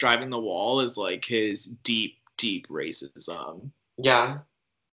like, what's driving the wall is like his deep, deep racism. Yeah.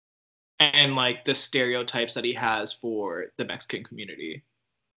 And like the stereotypes that he has for the Mexican community,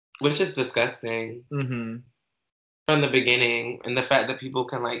 which is disgusting. Mm-hmm. From the beginning, and the fact that people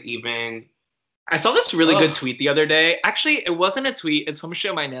can like even. I saw this really good tweet the other day. Actually, it wasn't a tweet. It's some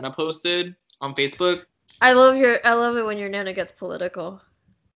shit my nana posted on Facebook. I love it when your nana gets political.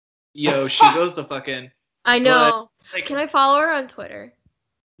 Yo, she goes the fucking. I know. But, like, can I follow her on Twitter?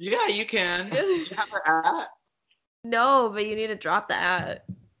 Yeah, you can. Do you have her at? No, but you need to drop the at.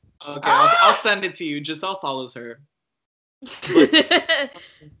 Okay, I'll send it to you. Giselle follows her.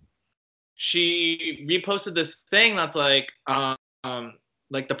 She reposted this thing that's like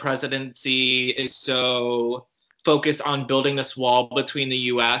the presidency is so focused on building this wall between the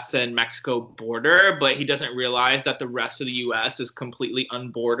U.S. and Mexico border, but he doesn't realize that the rest of the U.S. is completely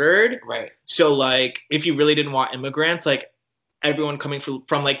unbordered. Right. So, like, if you really didn't want immigrants, like, everyone coming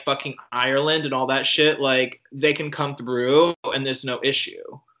from like, fucking Ireland and all that shit, like, they can come through and there's no issue.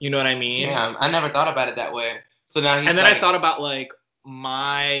 You know what I mean? Yeah, I never thought about it that way. So now and then I thought about, like,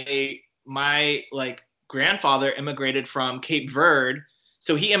 my like, grandfather immigrated from Cape Verde.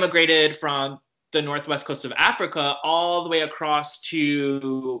 So he immigrated from the northwest coast of Africa all the way across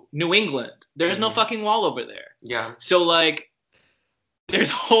to New England. There's no fucking wall over there. Yeah. So, like, there's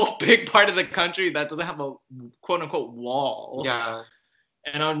a whole big part of the country that doesn't have a quote-unquote wall. Yeah.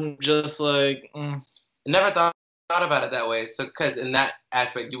 And I'm just like... Never thought about it that way. So, because in that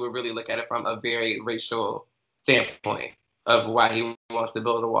aspect, you would really look at it from a very racial standpoint of why he wants to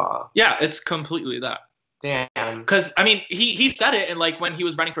build a wall. Yeah, it's completely that. Damn. Because, I mean, he said it, and, like, when he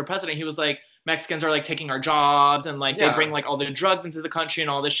was running for president, he was like, Mexicans are, like, taking our jobs, and, like, they bring, like, all the drugs into the country and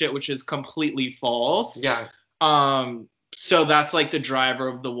all this shit, which is completely false. Yeah. So that's, like, the driver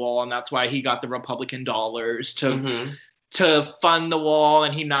of the wall, and that's why he got the Republican dollars to fund the wall,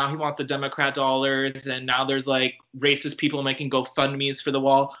 and now he wants the Democrat dollars, and now there's, like, racist people making GoFundMes for the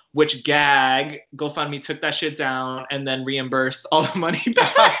wall, which GoFundMe took that shit down and then reimbursed all the money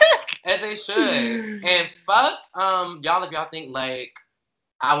back. As they should. And fuck y'all if y'all think, like,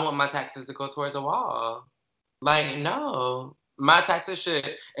 I want my taxes to go towards a wall. Like, no. My taxes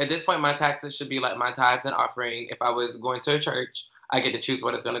should, at this point, my taxes should be like my tithes and offering. If I was going to a church, I get to choose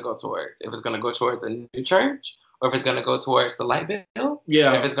what it's going to go towards. If it's going to go towards a new church, or if it's going to go towards the light bill.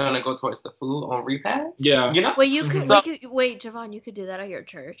 Yeah. If it's going to go towards the food on repast. Yeah. You know? Wait, wait, Javon, you could do that at your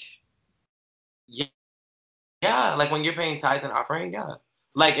church. Yeah. Yeah, like when you're paying tithes and offering, yeah.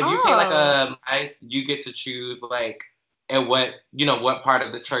 Like, if you pay, like, a tithe, you get to choose, like, at what part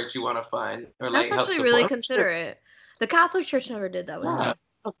of the church you want to fund. Or, like, that's actually really considerate. The Catholic Church never did that with me.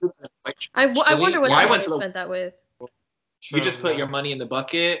 I wonder what I spent that with. You just put your money in the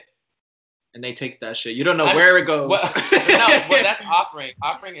bucket, and they take that shit. You don't know where it goes. That's offering.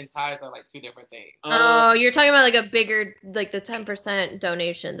 Offering and tithes are, like, two different things. Oh, you're talking about, like, a bigger, like, the 10%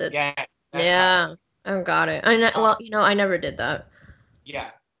 donation. Yeah. Oh, got it. I never did that.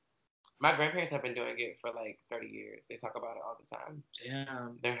 Yeah. My grandparents have been doing it for like 30 years. They talk about it all the time.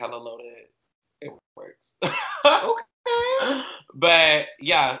 Damn. They're hella loaded. It works. Okay. But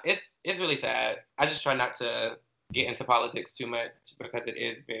yeah, it's really sad. I just try not to get into politics too much because it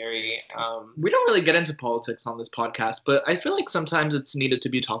is very we don't really get into politics on this podcast, but I feel like sometimes it's needed to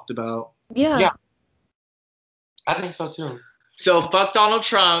be talked about. Yeah. I think so too. So fuck Donald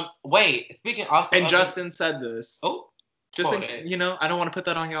Trump. Wait, speaking also and Justin said this. Oh. Just like, I don't want to put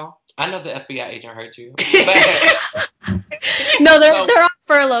that on y'all. I know the FBI agent heard you. No, they're on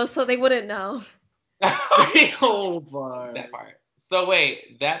furlough, so they wouldn't know. Oh, boy. That part. So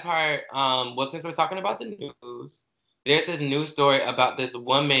wait, that part, since we're talking about the news, there's this news story about this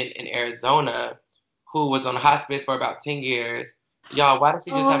woman in Arizona who was on hospice for about 10 years. Y'all, why did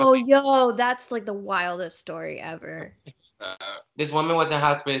she just have Oh, yo, that's like the wildest story ever. This woman was in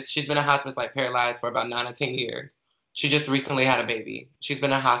hospice. She's been in hospice, like, paralyzed for about 9 or 10 years. She just recently had a baby. She's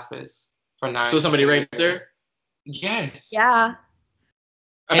been in hospice for 9. So somebody raped her? Yes. Yeah.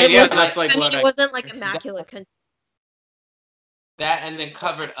 I mean, that's like what it wasn't like immaculate. That and then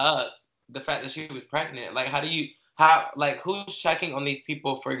covered up the fact that she was pregnant. Like, who's checking on these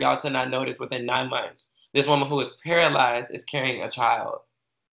people for y'all to not notice within 9 months? This woman who is paralyzed is carrying a child.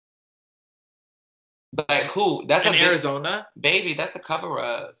 Like, who? That's in Arizona? Baby, that's a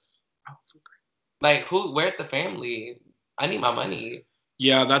cover-up. Like, where's the family? I need my money.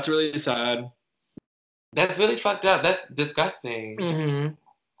 Yeah, that's really sad. That's really fucked up. That's disgusting. Mm-hmm.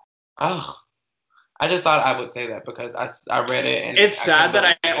 Ugh. I just thought I would say that because I read it and it's sad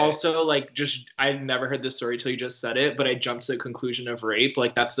that I also like I never heard this story till you just said it, but I jumped to the conclusion of rape.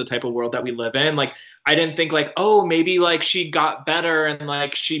 Like that's the type of world that we live in. Like I didn't think like, oh, maybe like she got better and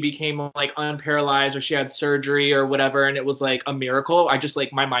like she became like unparalyzed or she had surgery or whatever and it was like a miracle. I just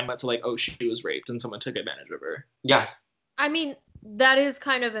like my mind went to like, oh, she was raped and someone took advantage of her. Yeah. I mean, that is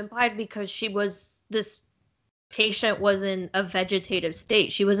kind of implied because this patient was in a vegetative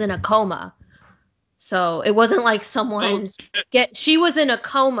state. She was in a coma. So it wasn't like someone she was in a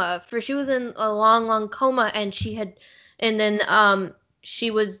coma she was in a long coma and she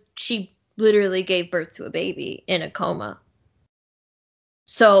literally gave birth to a baby in a coma.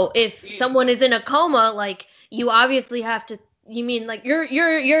 So if someone is in a coma, like you obviously have to, you mean like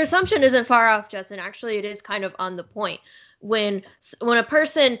your assumption isn't far off, Justin. Actually, it is kind of on the point. When a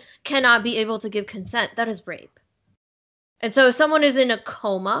person cannot be able to give consent, that is rape. And so if someone is in a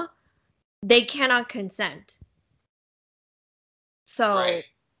coma, they cannot consent. So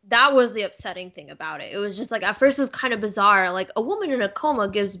that was the upsetting thing about it. It was just like, at first it was kind of bizarre. Like, a woman in a coma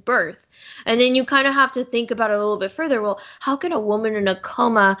gives birth. And then you kind of have to think about it a little bit further. Well, how can a woman in a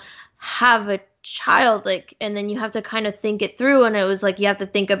coma have a child? Like, and then you have to kind of think it through. And it was like, you have to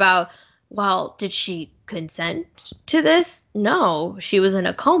think about, well, did she consent to this? No, she was in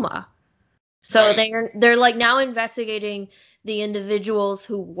a coma. So they're like now investigating the individuals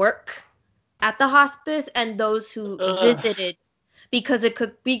who work at the hospice and those who visited, because it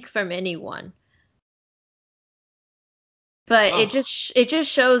could be from anyone. But it just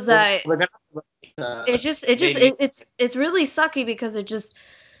shows that it's really sucky because it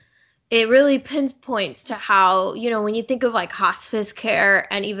really pinpoints to how, you know, when you think of like hospice care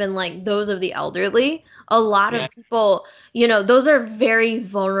and even like those of the elderly, a lot of people, you know, those are very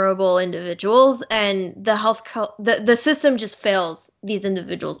vulnerable individuals, and the system just fails these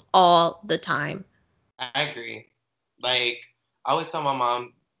individuals all the time. I agree. Like, I always tell my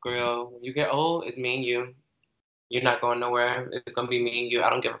mom, girl, when you get old, it's me and you. You're not going nowhere. It's going to be me and you. I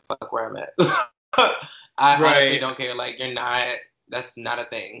don't give a fuck where I'm at. I honestly don't care. Like, that's not a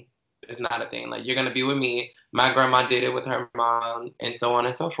thing. It's not a thing. Like, you're going to be with me. My grandma did it with her mom, and so on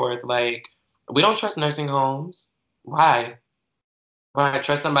and so forth. Like, we don't trust nursing homes. Why? Why?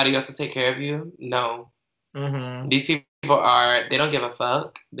 Trust somebody else to take care of you? No. Mm-hmm. These people they don't give a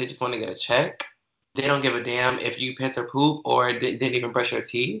fuck. They just want to get a check. They don't give a damn if you piss or poop or didn't even brush your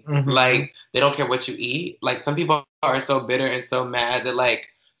teeth. Mm-hmm. Like, they don't care what you eat. Like, some people are so bitter and so mad that, like,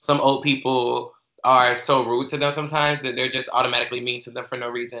 some old people are so rude to them sometimes that they're just automatically mean to them for no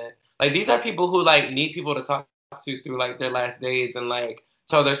reason. Like, these are people who, like, need people to talk to through, like, their last days and, like,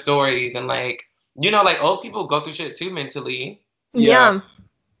 tell their stories. And, like, you know, like, old people go through shit, too, mentally. Yeah.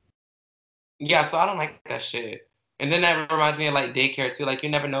 Yeah, so I don't like that shit. And then that reminds me of, like, daycare, too. Like, you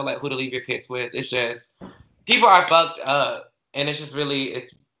never know, like, who to leave your kids with. It's just, people are fucked up. And it's just really,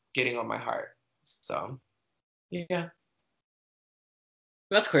 it's getting on my heart. So, yeah.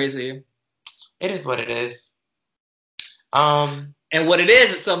 That's crazy. It is what it is. And what it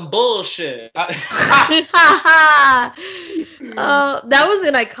is some bullshit. That was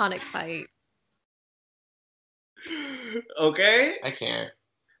an iconic fight. Okay? I can't.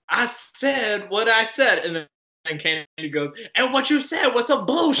 I said what I said, and then Kennedy goes, and what you said was some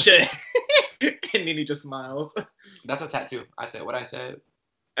bullshit. And Nene just smiles. That's a tattoo. I said what I said.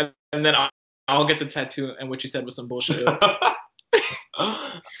 And then I'll get the tattoo, and what you said was some bullshit.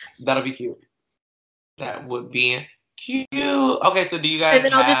 That'll be cute. That would be cute. Okay, so do you guys And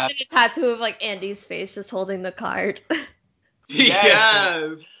then I'll just get a tattoo of, like, Andy's face just holding the card.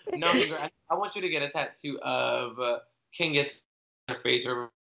 Yes. No, I want you to get a tattoo of Kinga's face or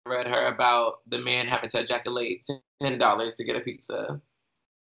read her about the man having to ejaculate $10 to get a pizza.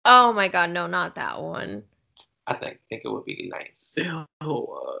 Oh my god, no, not that one. I think it would be nice.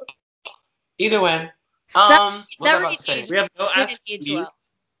 Oh, either way. We have no Ask Phoebes. Well.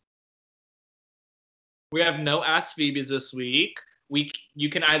 We have no Ask Phoebes this week. You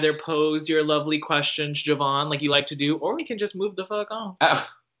can either pose your lovely questions, Javon, like you like to do, or we can just move the fuck on. I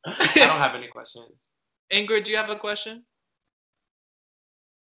don't have any questions. Ingrid, do you have a question?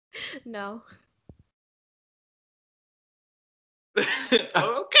 No.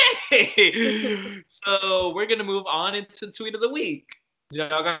 Okay. So we're gonna move on into the tweet of the week.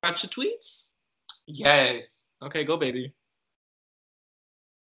 Y'all got your tweets? Yes. Okay, go baby.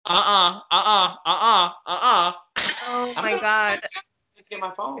 Oh my god. Get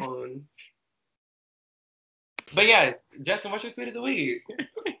my phone. But yeah, Justin, what's your tweet of the week?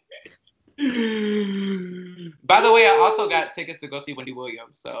 By the way, I also got tickets to go see Wendy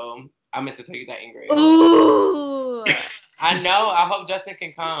Williams, so I meant to tell you that, Ingrid. Ooh. I know. I hope Justin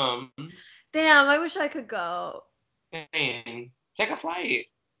can come. Damn, I wish I could go. Dang. Take a flight.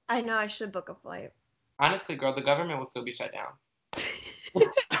 I know I should book a flight. Honestly, girl, the government will still be shut down.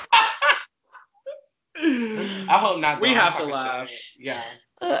 I hope not. We though. have I'm to talking laugh. shit. Yeah.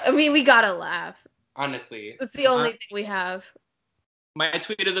 I mean, we gotta laugh. Honestly. It's the only thing we have. My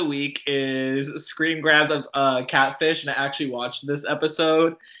tweet of the week is screen grabs of Catfish, and I actually watched this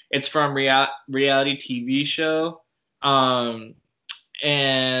episode. It's from reality TV show, and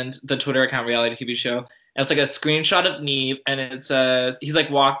the Twitter account reality TV show. And it's like a screenshot of Neve, and it says he's like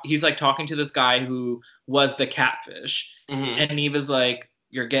talking to this guy who was the Catfish, and Neve is like,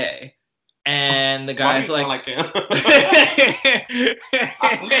 "You're gay," and the guy's like him?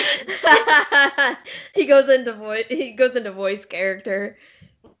 He goes into voice character.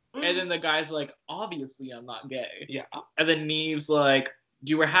 And then the guy's like, obviously I'm not gay. Yeah. And then Neve's like,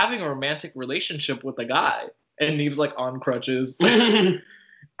 you were having a romantic relationship with a guy. And Neve's like on crutches. And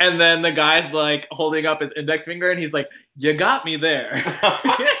then the guy's like holding up his index finger and he's like, you got me there.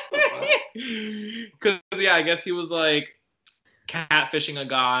 Because, yeah, I guess he was like catfishing a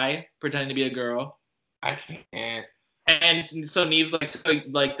guy, pretending to be a girl. I can't. And so Neve's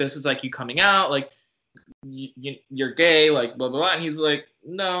like, this is like you coming out, like, you're gay, like, blah, blah, blah. And he was like,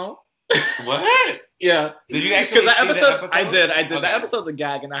 no. What? Yeah. Did you actually see that episode? I did. Okay. That episode's a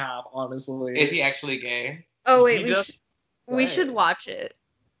gag and a half, honestly. Is he actually gay? Oh, wait, we should watch it.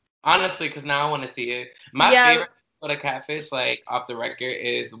 Honestly, because now I want to see it. My favorite episode of Catfish, like, off the record,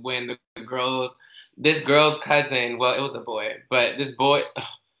 is when this girl's cousin, well, it was a boy, but this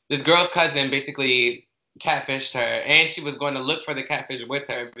girl's cousin basically catfished her, and she was going to look for the catfish with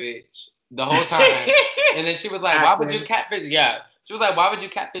her, bitch, the whole time. And then she was like, why would you catfish? Yeah. She was like, why would you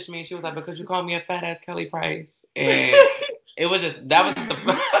catfish me? She was like, because you called me a fat ass Kelly Price. And it was just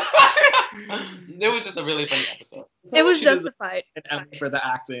a really funny episode. It was justified. An Emmy for the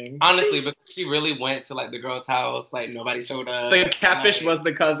acting. Honestly, because she really went to like the girl's house, like nobody showed up. The catfish was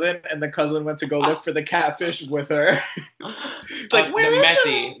the cousin, and the cousin went to go look for the catfish with her. Like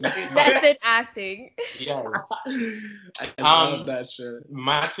messy method acting. Yes. I love that shit.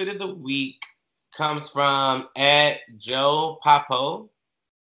 My tweet of the week comes from @Joe Papo.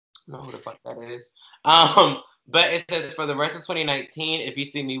 I don't know who the fuck that is. But it says, for the rest of 2019, if you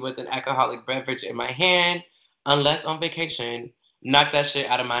see me with an alcoholic beverage in my hand, unless on vacation, knock that shit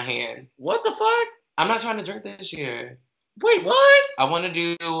out of my hand. What the fuck? I'm not trying to drink this year. Wait, what? I want to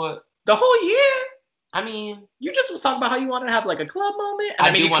do the whole year. I mean, you just was talking about how you wanted to have like a club moment.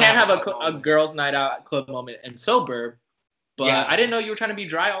 I mean, you can't have a girls' night out club moment and sober. But yeah. I didn't know you were trying to be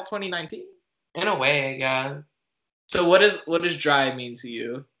dry all 2019. In a way, yeah. So what does dry mean to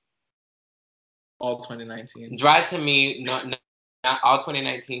you? All 2019. Dry to me, not all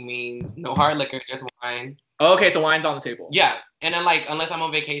 2019 means no hard liquor, just wine. Oh, okay, so wine's on the table. Yeah, and then like unless I'm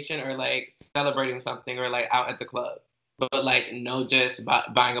on vacation or like celebrating something or like out at the club, but like no, just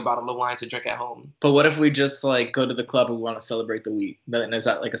buying a bottle of wine to drink at home. But what if we just like go to the club and we want to celebrate the week? Then is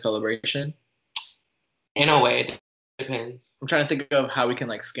that like a celebration? In a way. Depends. I'm trying to think of how we can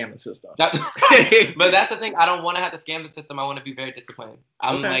like scam the system. But that's the thing. I don't want to have to scam the system. I want to be very disciplined.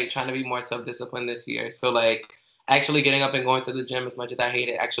 I'm like trying to be more self-disciplined this year. So like actually getting up and going to the gym as much as I hate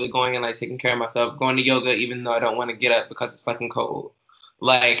it. Actually going and like taking care of myself. Going to yoga even though I don't want to get up because it's fucking cold.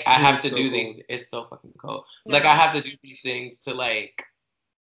 Like I have to do these. It's so fucking cold. Yeah. Like I have to do these things to like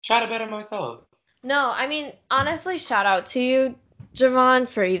try to better myself. No, I mean honestly, shout out to you, Javon,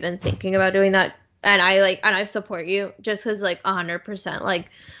 for even thinking about doing that. And I support you just because, like, 100%. Like,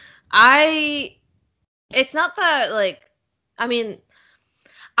 it's not that, like, I mean,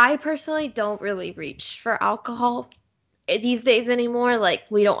 I personally don't really reach for alcohol these days anymore. Like,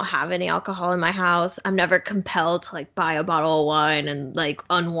 we don't have any alcohol in my house. I'm never compelled to, like, buy a bottle of wine and, like,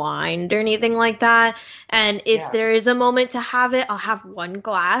 unwind or anything like that. And if there is a moment to have it, I'll have one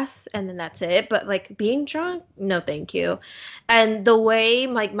glass and then that's it. But, like, being drunk, no thank you. And the way,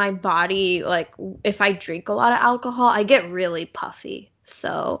 like, my body, like, if I drink a lot of alcohol, I get really puffy.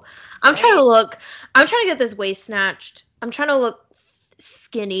 So I'm trying to get this waist snatched. I'm trying to look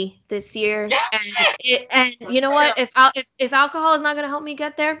skinny this year. Yes! And you know what? If alcohol is not going to help me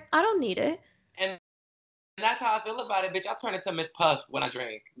get there, I don't need it. And that's how I feel about it, bitch. I turn into Miss Puff when I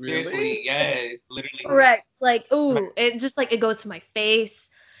drink. Really? Seriously, yes. Literally. Correct. Like, ooh, it just, like, it goes to my face.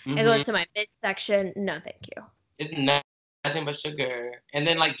 Mm-hmm. It goes to my midsection. No, thank you. It's nothing but sugar. And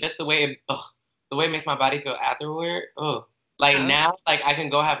then, like, just the way it makes my body feel afterward. Oh, like now, like I can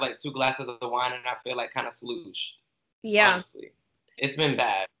go have like 2 glasses of the wine and I feel like kind of slooshed. Yeah. Honestly, it's been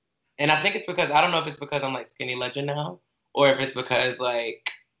bad. And I think it's because, I don't know if it's because I'm like skinny legend now or if it's because like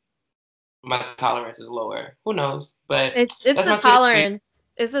my tolerance is lower. Who knows? But it's the tolerance.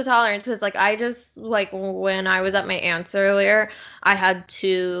 It's the tolerance because like I just like when I was at my aunt's earlier, I had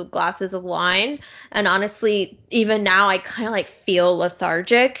 2 glasses of wine, and honestly, even now I kind of like feel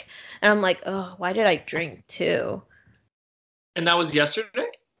lethargic, and I'm like, oh, why did I drink 2? And that was yesterday?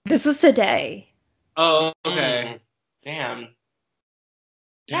 This was today. Oh, okay. Damn.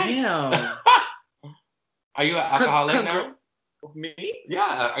 Damn. Are you an alcoholic now? Me?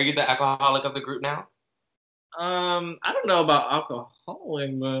 Yeah. Are you the alcoholic of the group now? I don't know about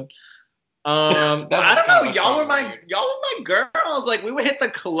alcoholic, but That was I don't kind know. of a Y'all were strong my word. girls. Like we would hit the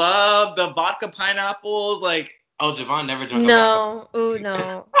club, the vodka pineapples. Like Oh, Javon never drank a No, vodka. ooh,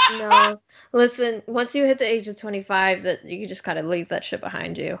 no. Listen, once you hit the age of 25, that you just gotta leave that shit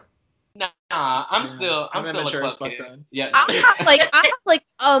behind you. Nah, I'm Yeah. still I'm a immature as club fuck kid. then. Yeah. I have like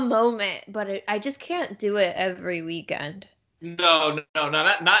a moment, but I just can't do it every weekend. No,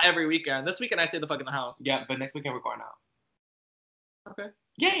 not every weekend. This weekend I stay the fuck in the house. Yeah, but next weekend we're going out. Okay.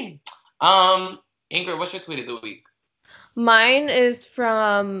 Yay. Ingrid, what's your tweet of the week? Mine is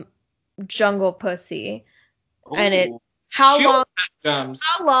from Jungle Pussy, and it's Ooh. how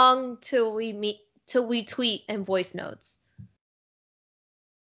long till we tweet and voice notes.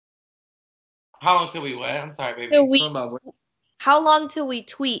 How long till we what? I'm sorry, baby. How long till we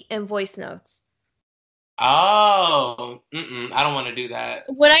tweet and voice notes? Oh, I don't want to do that.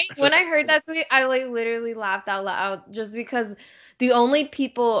 When I heard that tweet, I like literally laughed out loud just because the only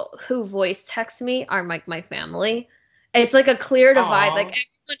people who voice text me are like my family. It's like a clear divide. Aww. Like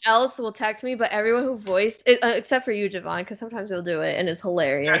everyone else will text me, but everyone who voiced it, except for you, Javon, because sometimes you'll do it and it's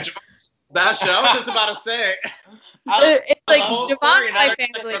hilarious. Yeah, that show. I was just about to say. It's like Javon, my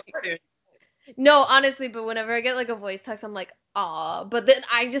family. No, honestly, but whenever I get like a voice text, I'm like, aw. But then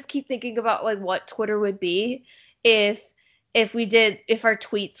I just keep thinking about like what Twitter would be if our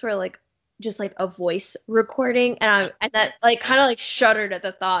tweets were like just like a voice recording, and that like kind of like shuddered at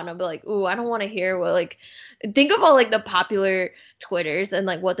the thought, and I'll be like, ooh, I don't want to hear what like think of all like the popular Twitters and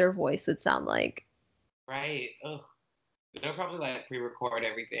like what their voice would sound like. Right. Ugh. They'll probably like pre-record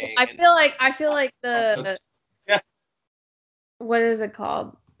everything. I feel like the what is it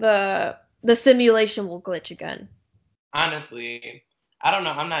called? The simulation will glitch again. Honestly, I don't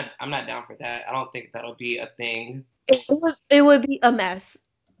know. I'm not down for that. I don't think that'll be a thing. It would be a mess.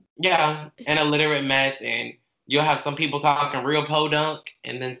 Yeah, an illiterate mess, and you'll have some people talking real podunk,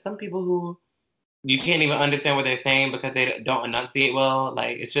 and then some people who you can't even understand what they're saying because they don't enunciate well.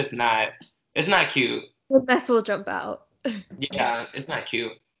 Like it's just not. It's not cute. The mess will jump out. Yeah, it's not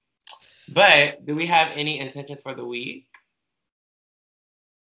cute. But do we have any intentions for the week?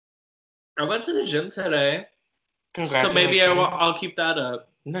 I went to the gym today. Congratulations. So maybe I'll keep that up.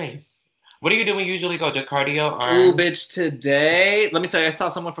 Nice. What do you do when you usually go? Just cardio? Ooh, bitch, today. Let me tell you, I saw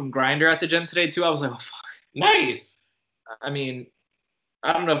someone from Grindr at the gym today, too. I was like, oh, fuck. Nice. I mean,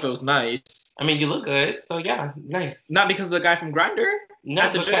 I don't know if it was nice. I mean, you look good, so yeah, nice. Not because of the guy from Grindr? No,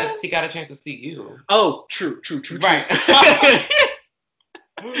 because he got a chance to see you. Oh, true. Right.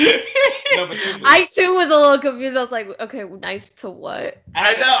 No, but I too was a little confused. I was like, okay, nice to what?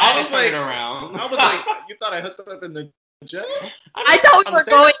 I know. I was like, around. I was like, you thought I hooked up in the gym? I thought we were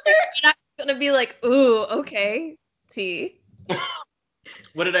going there, and I was gonna be like, ooh, okay, see.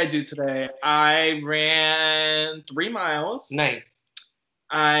 What did I do today? I ran 3 miles. Nice.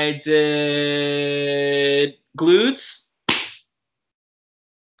 I did glutes.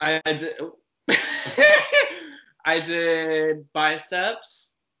 I did. I did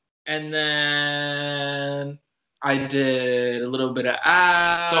biceps, and then I did a little bit of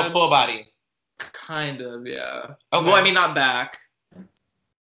abs. So full body. Kind of, yeah. Okay. Well, I mean, not back.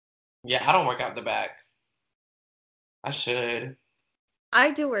 Yeah, I don't work out the back. I should.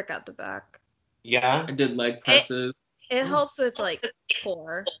 I do work out the back. Yeah? I did leg presses. It helps with, like,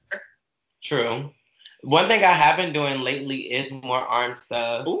 core. True. One thing I have been doing lately is more arm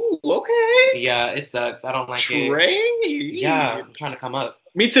stuff. Ooh, okay. Yeah, it sucks. I don't like it. Yeah, I'm trying to come up.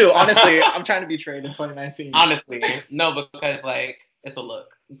 Me too, honestly. I'm trying to be trained in 2019. Honestly. No, because, like, it's a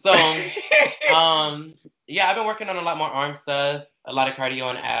look. So, yeah, I've been working on a lot more arm stuff, a lot of cardio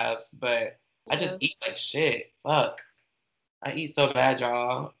and abs, but I just eat like shit. Fuck. I eat so bad,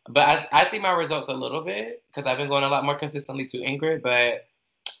 y'all. But I see my results a little bit because I've been going a lot more consistently to Ingrid, but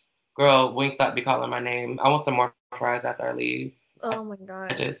girl, Wingstop be calling my name. I want some more fries after I leave. Oh my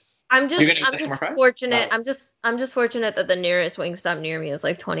god. I'm just fortunate. No. I'm just fortunate that the nearest Wingstop near me is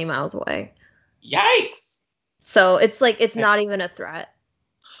like 20 miles away. Yikes. So it's like it's not even a threat.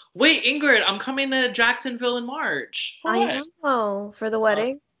 Wait, Ingrid, I'm coming to Jacksonville in March. I know. For the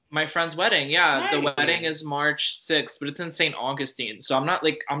wedding? My friend's wedding, yeah. Nice. The wedding is March 6th, but it's in St. Augustine. So I'm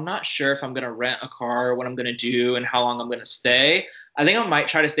not sure if I'm gonna rent a car, what I'm gonna do, and how long I'm gonna stay. I think I might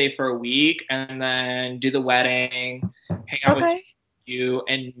try to stay for a week and then do the wedding, hang out with you,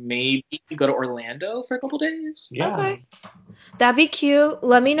 and maybe go to Orlando for a couple days. Yeah. Okay. That'd be cute.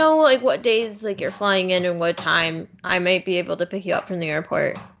 Let me know like what days like you're flying in and what time. I might be able to pick you up from the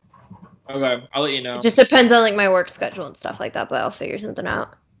airport. Okay, I'll let you know. It just depends on like my work schedule and stuff like that, but I'll figure something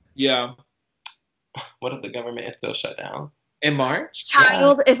out. Yeah. What if the government is still shut down? In March?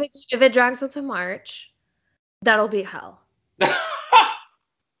 Child, if it drags into March, that'll be hell.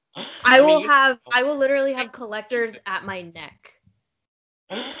 I will literally have collectors at my neck.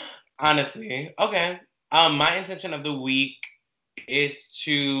 Honestly. Okay. My intention of the week is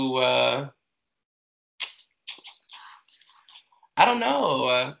to I don't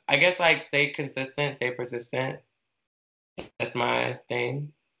know. I guess like stay consistent, stay persistent. That's my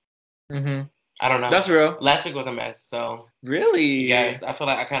thing. Mm-hmm. I don't know. That's real. Last week was a mess, so really, yes, I feel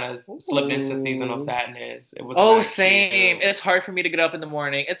like I kind of slipped into seasonal sadness. It was same. It's hard for me to get up in the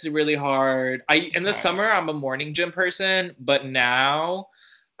morning. It's really hard. In the summer I'm a morning gym person, but now,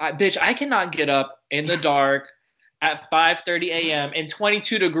 I cannot get up in the dark at 5:30 a.m. in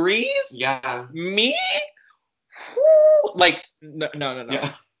 22 degrees. Yeah, me. Whew. Like no.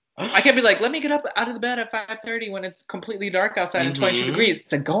 Yeah. I can't be like, let me get up out of the bed at 5:30 when it's completely dark outside and 22 degrees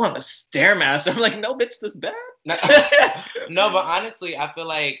to go on the Stairmaster. I'm like, no, bitch, this bad. No, but honestly, I feel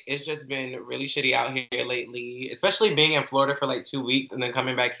like it's just been really shitty out here lately, especially being in Florida for like 2 weeks and then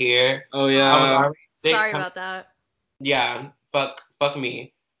coming back here. Oh, yeah. I was already sick. Sorry about that. Yeah, fuck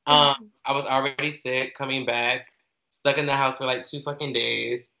me. I was already sick coming back, stuck in the house for like 2 fucking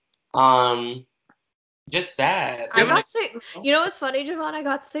days. Just sad. I got sick. You know what's funny, Javon? I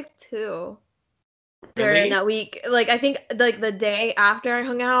got sick too. During that week. Like, I think, like, the day after I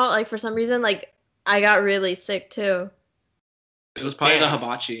hung out, like, for some reason, like, I got really sick too. It was probably the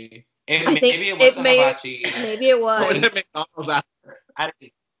hibachi. Maybe it was the hibachi. Maybe it was. Or the McDonald's after.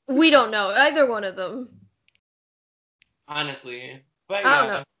 We don't know. Either one of them. Honestly. But I don't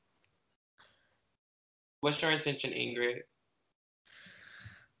know. What's your intention, Ingrid?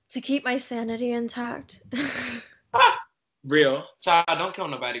 To keep my sanity intact. Real. Child, don't kill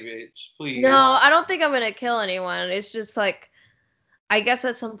nobody, bitch. Please. No, I don't think I'm gonna kill anyone. It's just like, I guess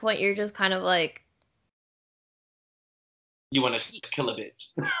at some point you're just kind of like, you want to kill a bitch.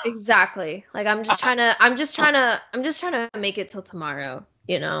 Exactly. Like I'm just trying to make it till tomorrow,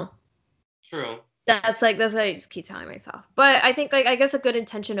 you know? True. That's what I just keep telling myself. But I think, like, I guess a good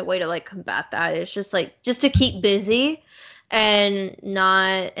intention, a way to like combat that is just to keep busy and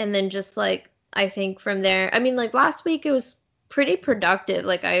then just like, I think from there, I mean, like last week it was pretty productive.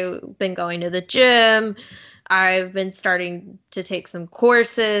 Like I've been going to the gym. I've been starting to take some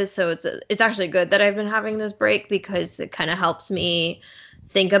courses. So it's actually good that I've been having this break because it kind of helps me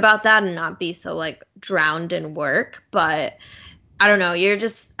think about that and not be so like drowned in work. But I don't know. You're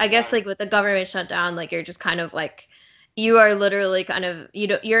just, I guess, like with the government shutdown, like you're just kind of like, you are literally kind of,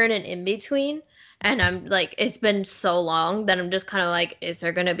 you're in an in-between. And I'm like, it's been so long that I'm just kind of like, is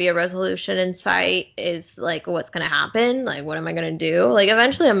there going to be a resolution in sight? Is like, what's going to happen? Like, what am I going to do? Like,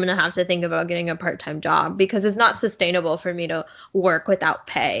 eventually I'm going to have to think about getting a part-time job because it's not sustainable for me to work without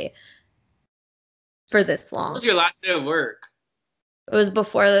pay for this long. What was your last day of work? It was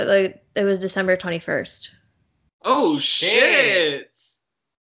before, like, it was December 21st. Oh, shit.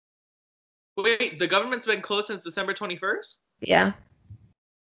 Wait, the government's been closed since December 21st? Yeah.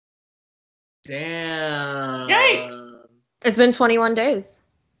 Damn. Yikes. It's been 21 days.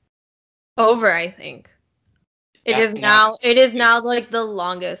 Over, I think. It is now like the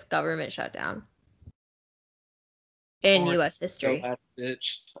longest government shutdown in U.S. history.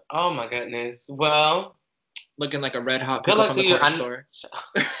 Bitch. Oh my goodness. Well, looking like a red hot good pickle luck from to the you. corner store.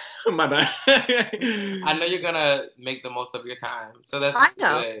 My bad. I know you're gonna make the most of your time, so that's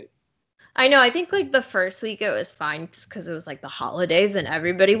good. I know. I think like the first week it was fine just because it was like the holidays and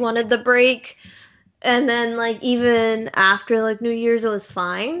everybody wanted the break. And then like even after like New Year's it was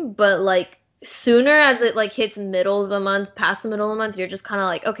fine. But like sooner as it like hits middle of the month, past the middle of the month, you're just kind of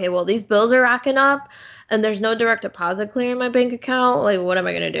like, okay, well these bills are racking up and there's no direct deposit clear in my bank account. Like what am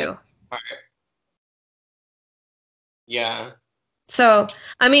I going to do? All right. Yeah. So,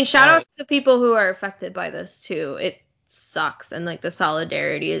 I mean, shout out to the people who are affected by this too. It sucks and like the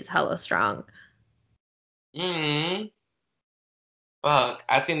solidarity is hella strong. Fuck.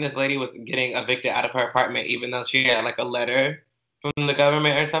 I seen this lady was getting evicted out of her apartment even though she had like a letter from the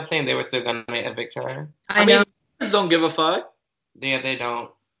government or something. They were still gonna evict her. I mean, landlords don't give a fuck. Yeah, they don't.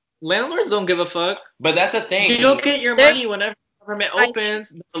 Landlords don't give a fuck. But that's the thing. You don't get your money whenever you government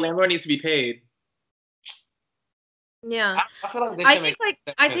opens, the landlord needs to be paid. Yeah. I feel like they I should think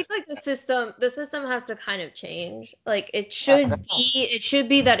make like the system has to kind of change. Like it should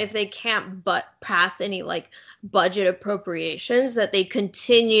be that if they can't pass any like budget appropriations, that they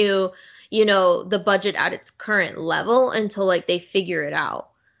continue, the budget at its current level until like they figure it out.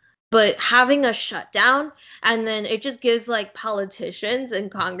 But having a shutdown, and then it just gives like politicians in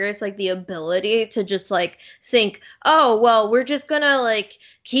Congress like the ability to just like think, oh well, we're just gonna like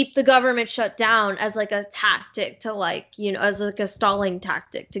keep the government shut down as like a tactic to like, as like a stalling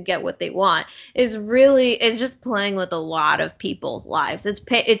tactic to get what they want, is just playing with a lot of people's lives.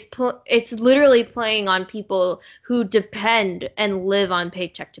 It's literally playing on people who depend and live on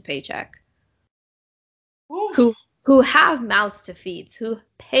paycheck to paycheck. Who have mouths to feed, who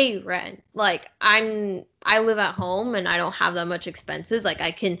pay rent. Like I live at home and I don't have that much expenses. Like I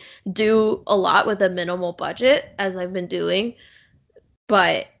can do a lot with a minimal budget, as I've been doing,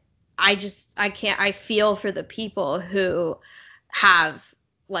 but I can't. I feel for the people who have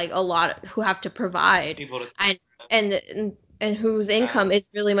like who have to provide, and whose income is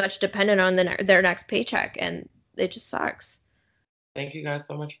really much dependent on their next paycheck, and it just sucks. Thank you guys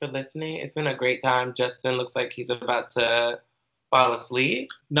so much for listening. It's been a great time. Justin looks like he's about to fall asleep.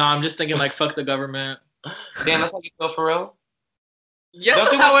 No, I'm just thinking like, fuck the government. Dan, that's how you feel for real? Yes,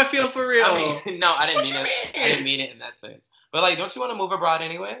 that's how I feel for real. I mean, no, I didn't mean it. I didn't mean it in that sense. But like, don't you want to move abroad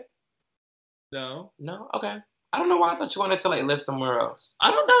anyway? No. No? Okay. I don't know why I thought you wanted to like live somewhere else.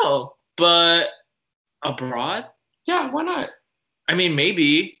 I don't know. But abroad? Yeah, why not? I mean,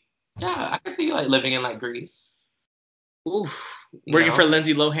 maybe. Yeah, I can see you like living in like Greece. Oof. Working for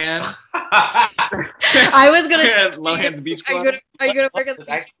Lindsay Lohan. I was gonna Lohan's Beach Club. Are you gonna work at the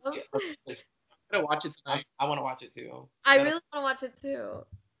Beach Club? I'm gonna watch it tonight. I want to watch it too. I really want to watch it too.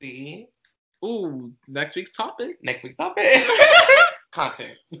 See? Ooh, next week's topic.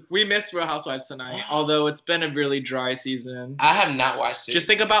 Content. We missed Real Housewives tonight, although it's been a really dry season. I have not watched it. Just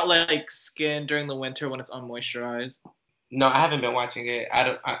think about like skin during the winter when it's unmoisturized. No, I haven't been watching it.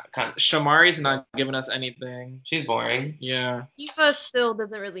 Shamari's not giving us anything. She's boring. Yeah. Eva still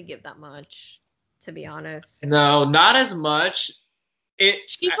doesn't really give that much, to be honest. No, not as much.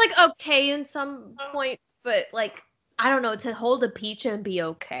 She's like okay in some points, but like I don't know, to hold a peach and be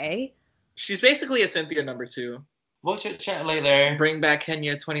okay. She's basically a Cynthia number 2. We'll chat later. Bring back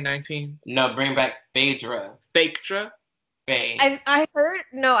Kenya 2019. No, bring back Phaedra. Phaedra? I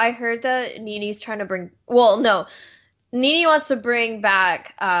heard that Nene's trying to bring. Well, no. Nene wants to bring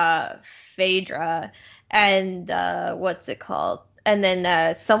back Phaedra and what's it called? And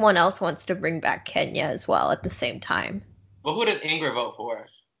then someone else wants to bring back Kenya as well at the same time. Well, who does Ingrid vote for?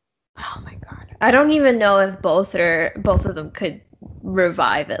 Oh my god. I don't even know if both of them could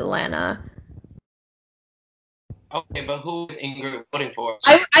revive Atlanta. Okay, but who is Ingrid voting for?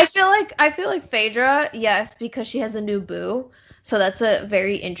 I feel like Phaedra, yes, because she has a new boo. So that's a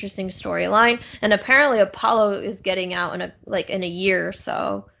very interesting storyline. And apparently Apollo is getting out in a year or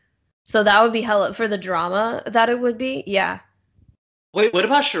so. So that would be hella for the drama that it would be. Yeah. Wait, what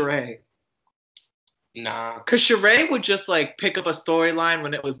about Sheree? Nah. Because Sheree would just like pick up a storyline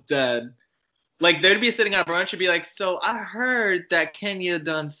when it was dead. Like they'd be sitting at brunch and be like, so I heard that Kenya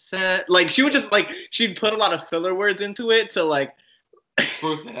done said, like she would just like, she'd put a lot of filler words into it to like.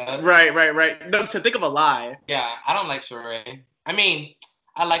 Right. No, to think of a lie. Yeah, I don't like Sheree. I mean,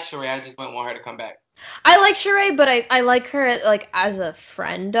 I like Sheree. I just don't want her to come back. I like Sheree, but I like her like as a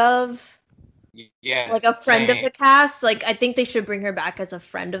friend of. Yeah. Like a friend of the cast. Like I think they should bring her back as a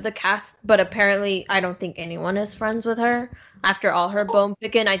friend of the cast. But apparently, I don't think anyone is friends with her after all her bone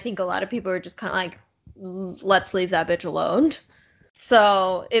picking. I think a lot of people are just kind of like, let's leave that bitch alone.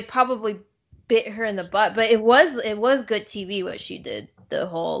 So it probably bit her in the butt, but it was good TV what she did. The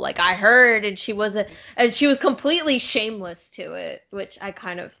whole like I heard, and she was completely shameless to it, which I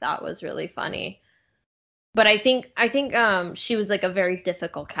kind of thought was really funny. But I think she was like a very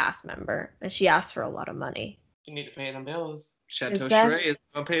difficult cast member, and she asked for a lot of money. You need to pay them bills. Chateau Sheree is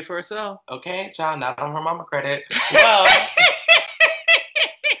gonna pay for herself. Okay, child, not on her mama credit. Well,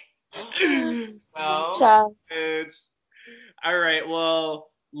 Child. All right, well.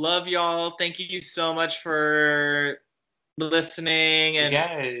 Love y'all. Thank you so much for listening. And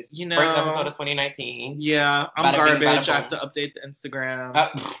yes, you know, first episode of 2019. Yeah, I'm garbage. I have to update the Instagram.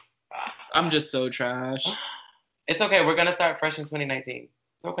 I'm just so trash. It's okay. We're gonna start fresh in 2019.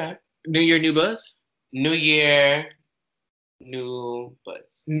 It's okay. New year, new buzz. New year, new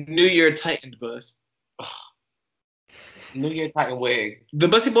buzz. New year, tightened buzz. New Year Titan wig. The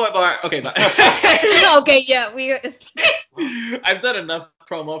Bussy Boy Bar. Okay, bye. Okay, yeah, I've done enough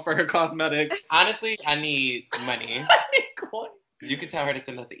promo for her cosmetics. Honestly, I need money. I need coin. You can tell her to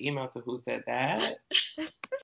send us an email to Who Said That.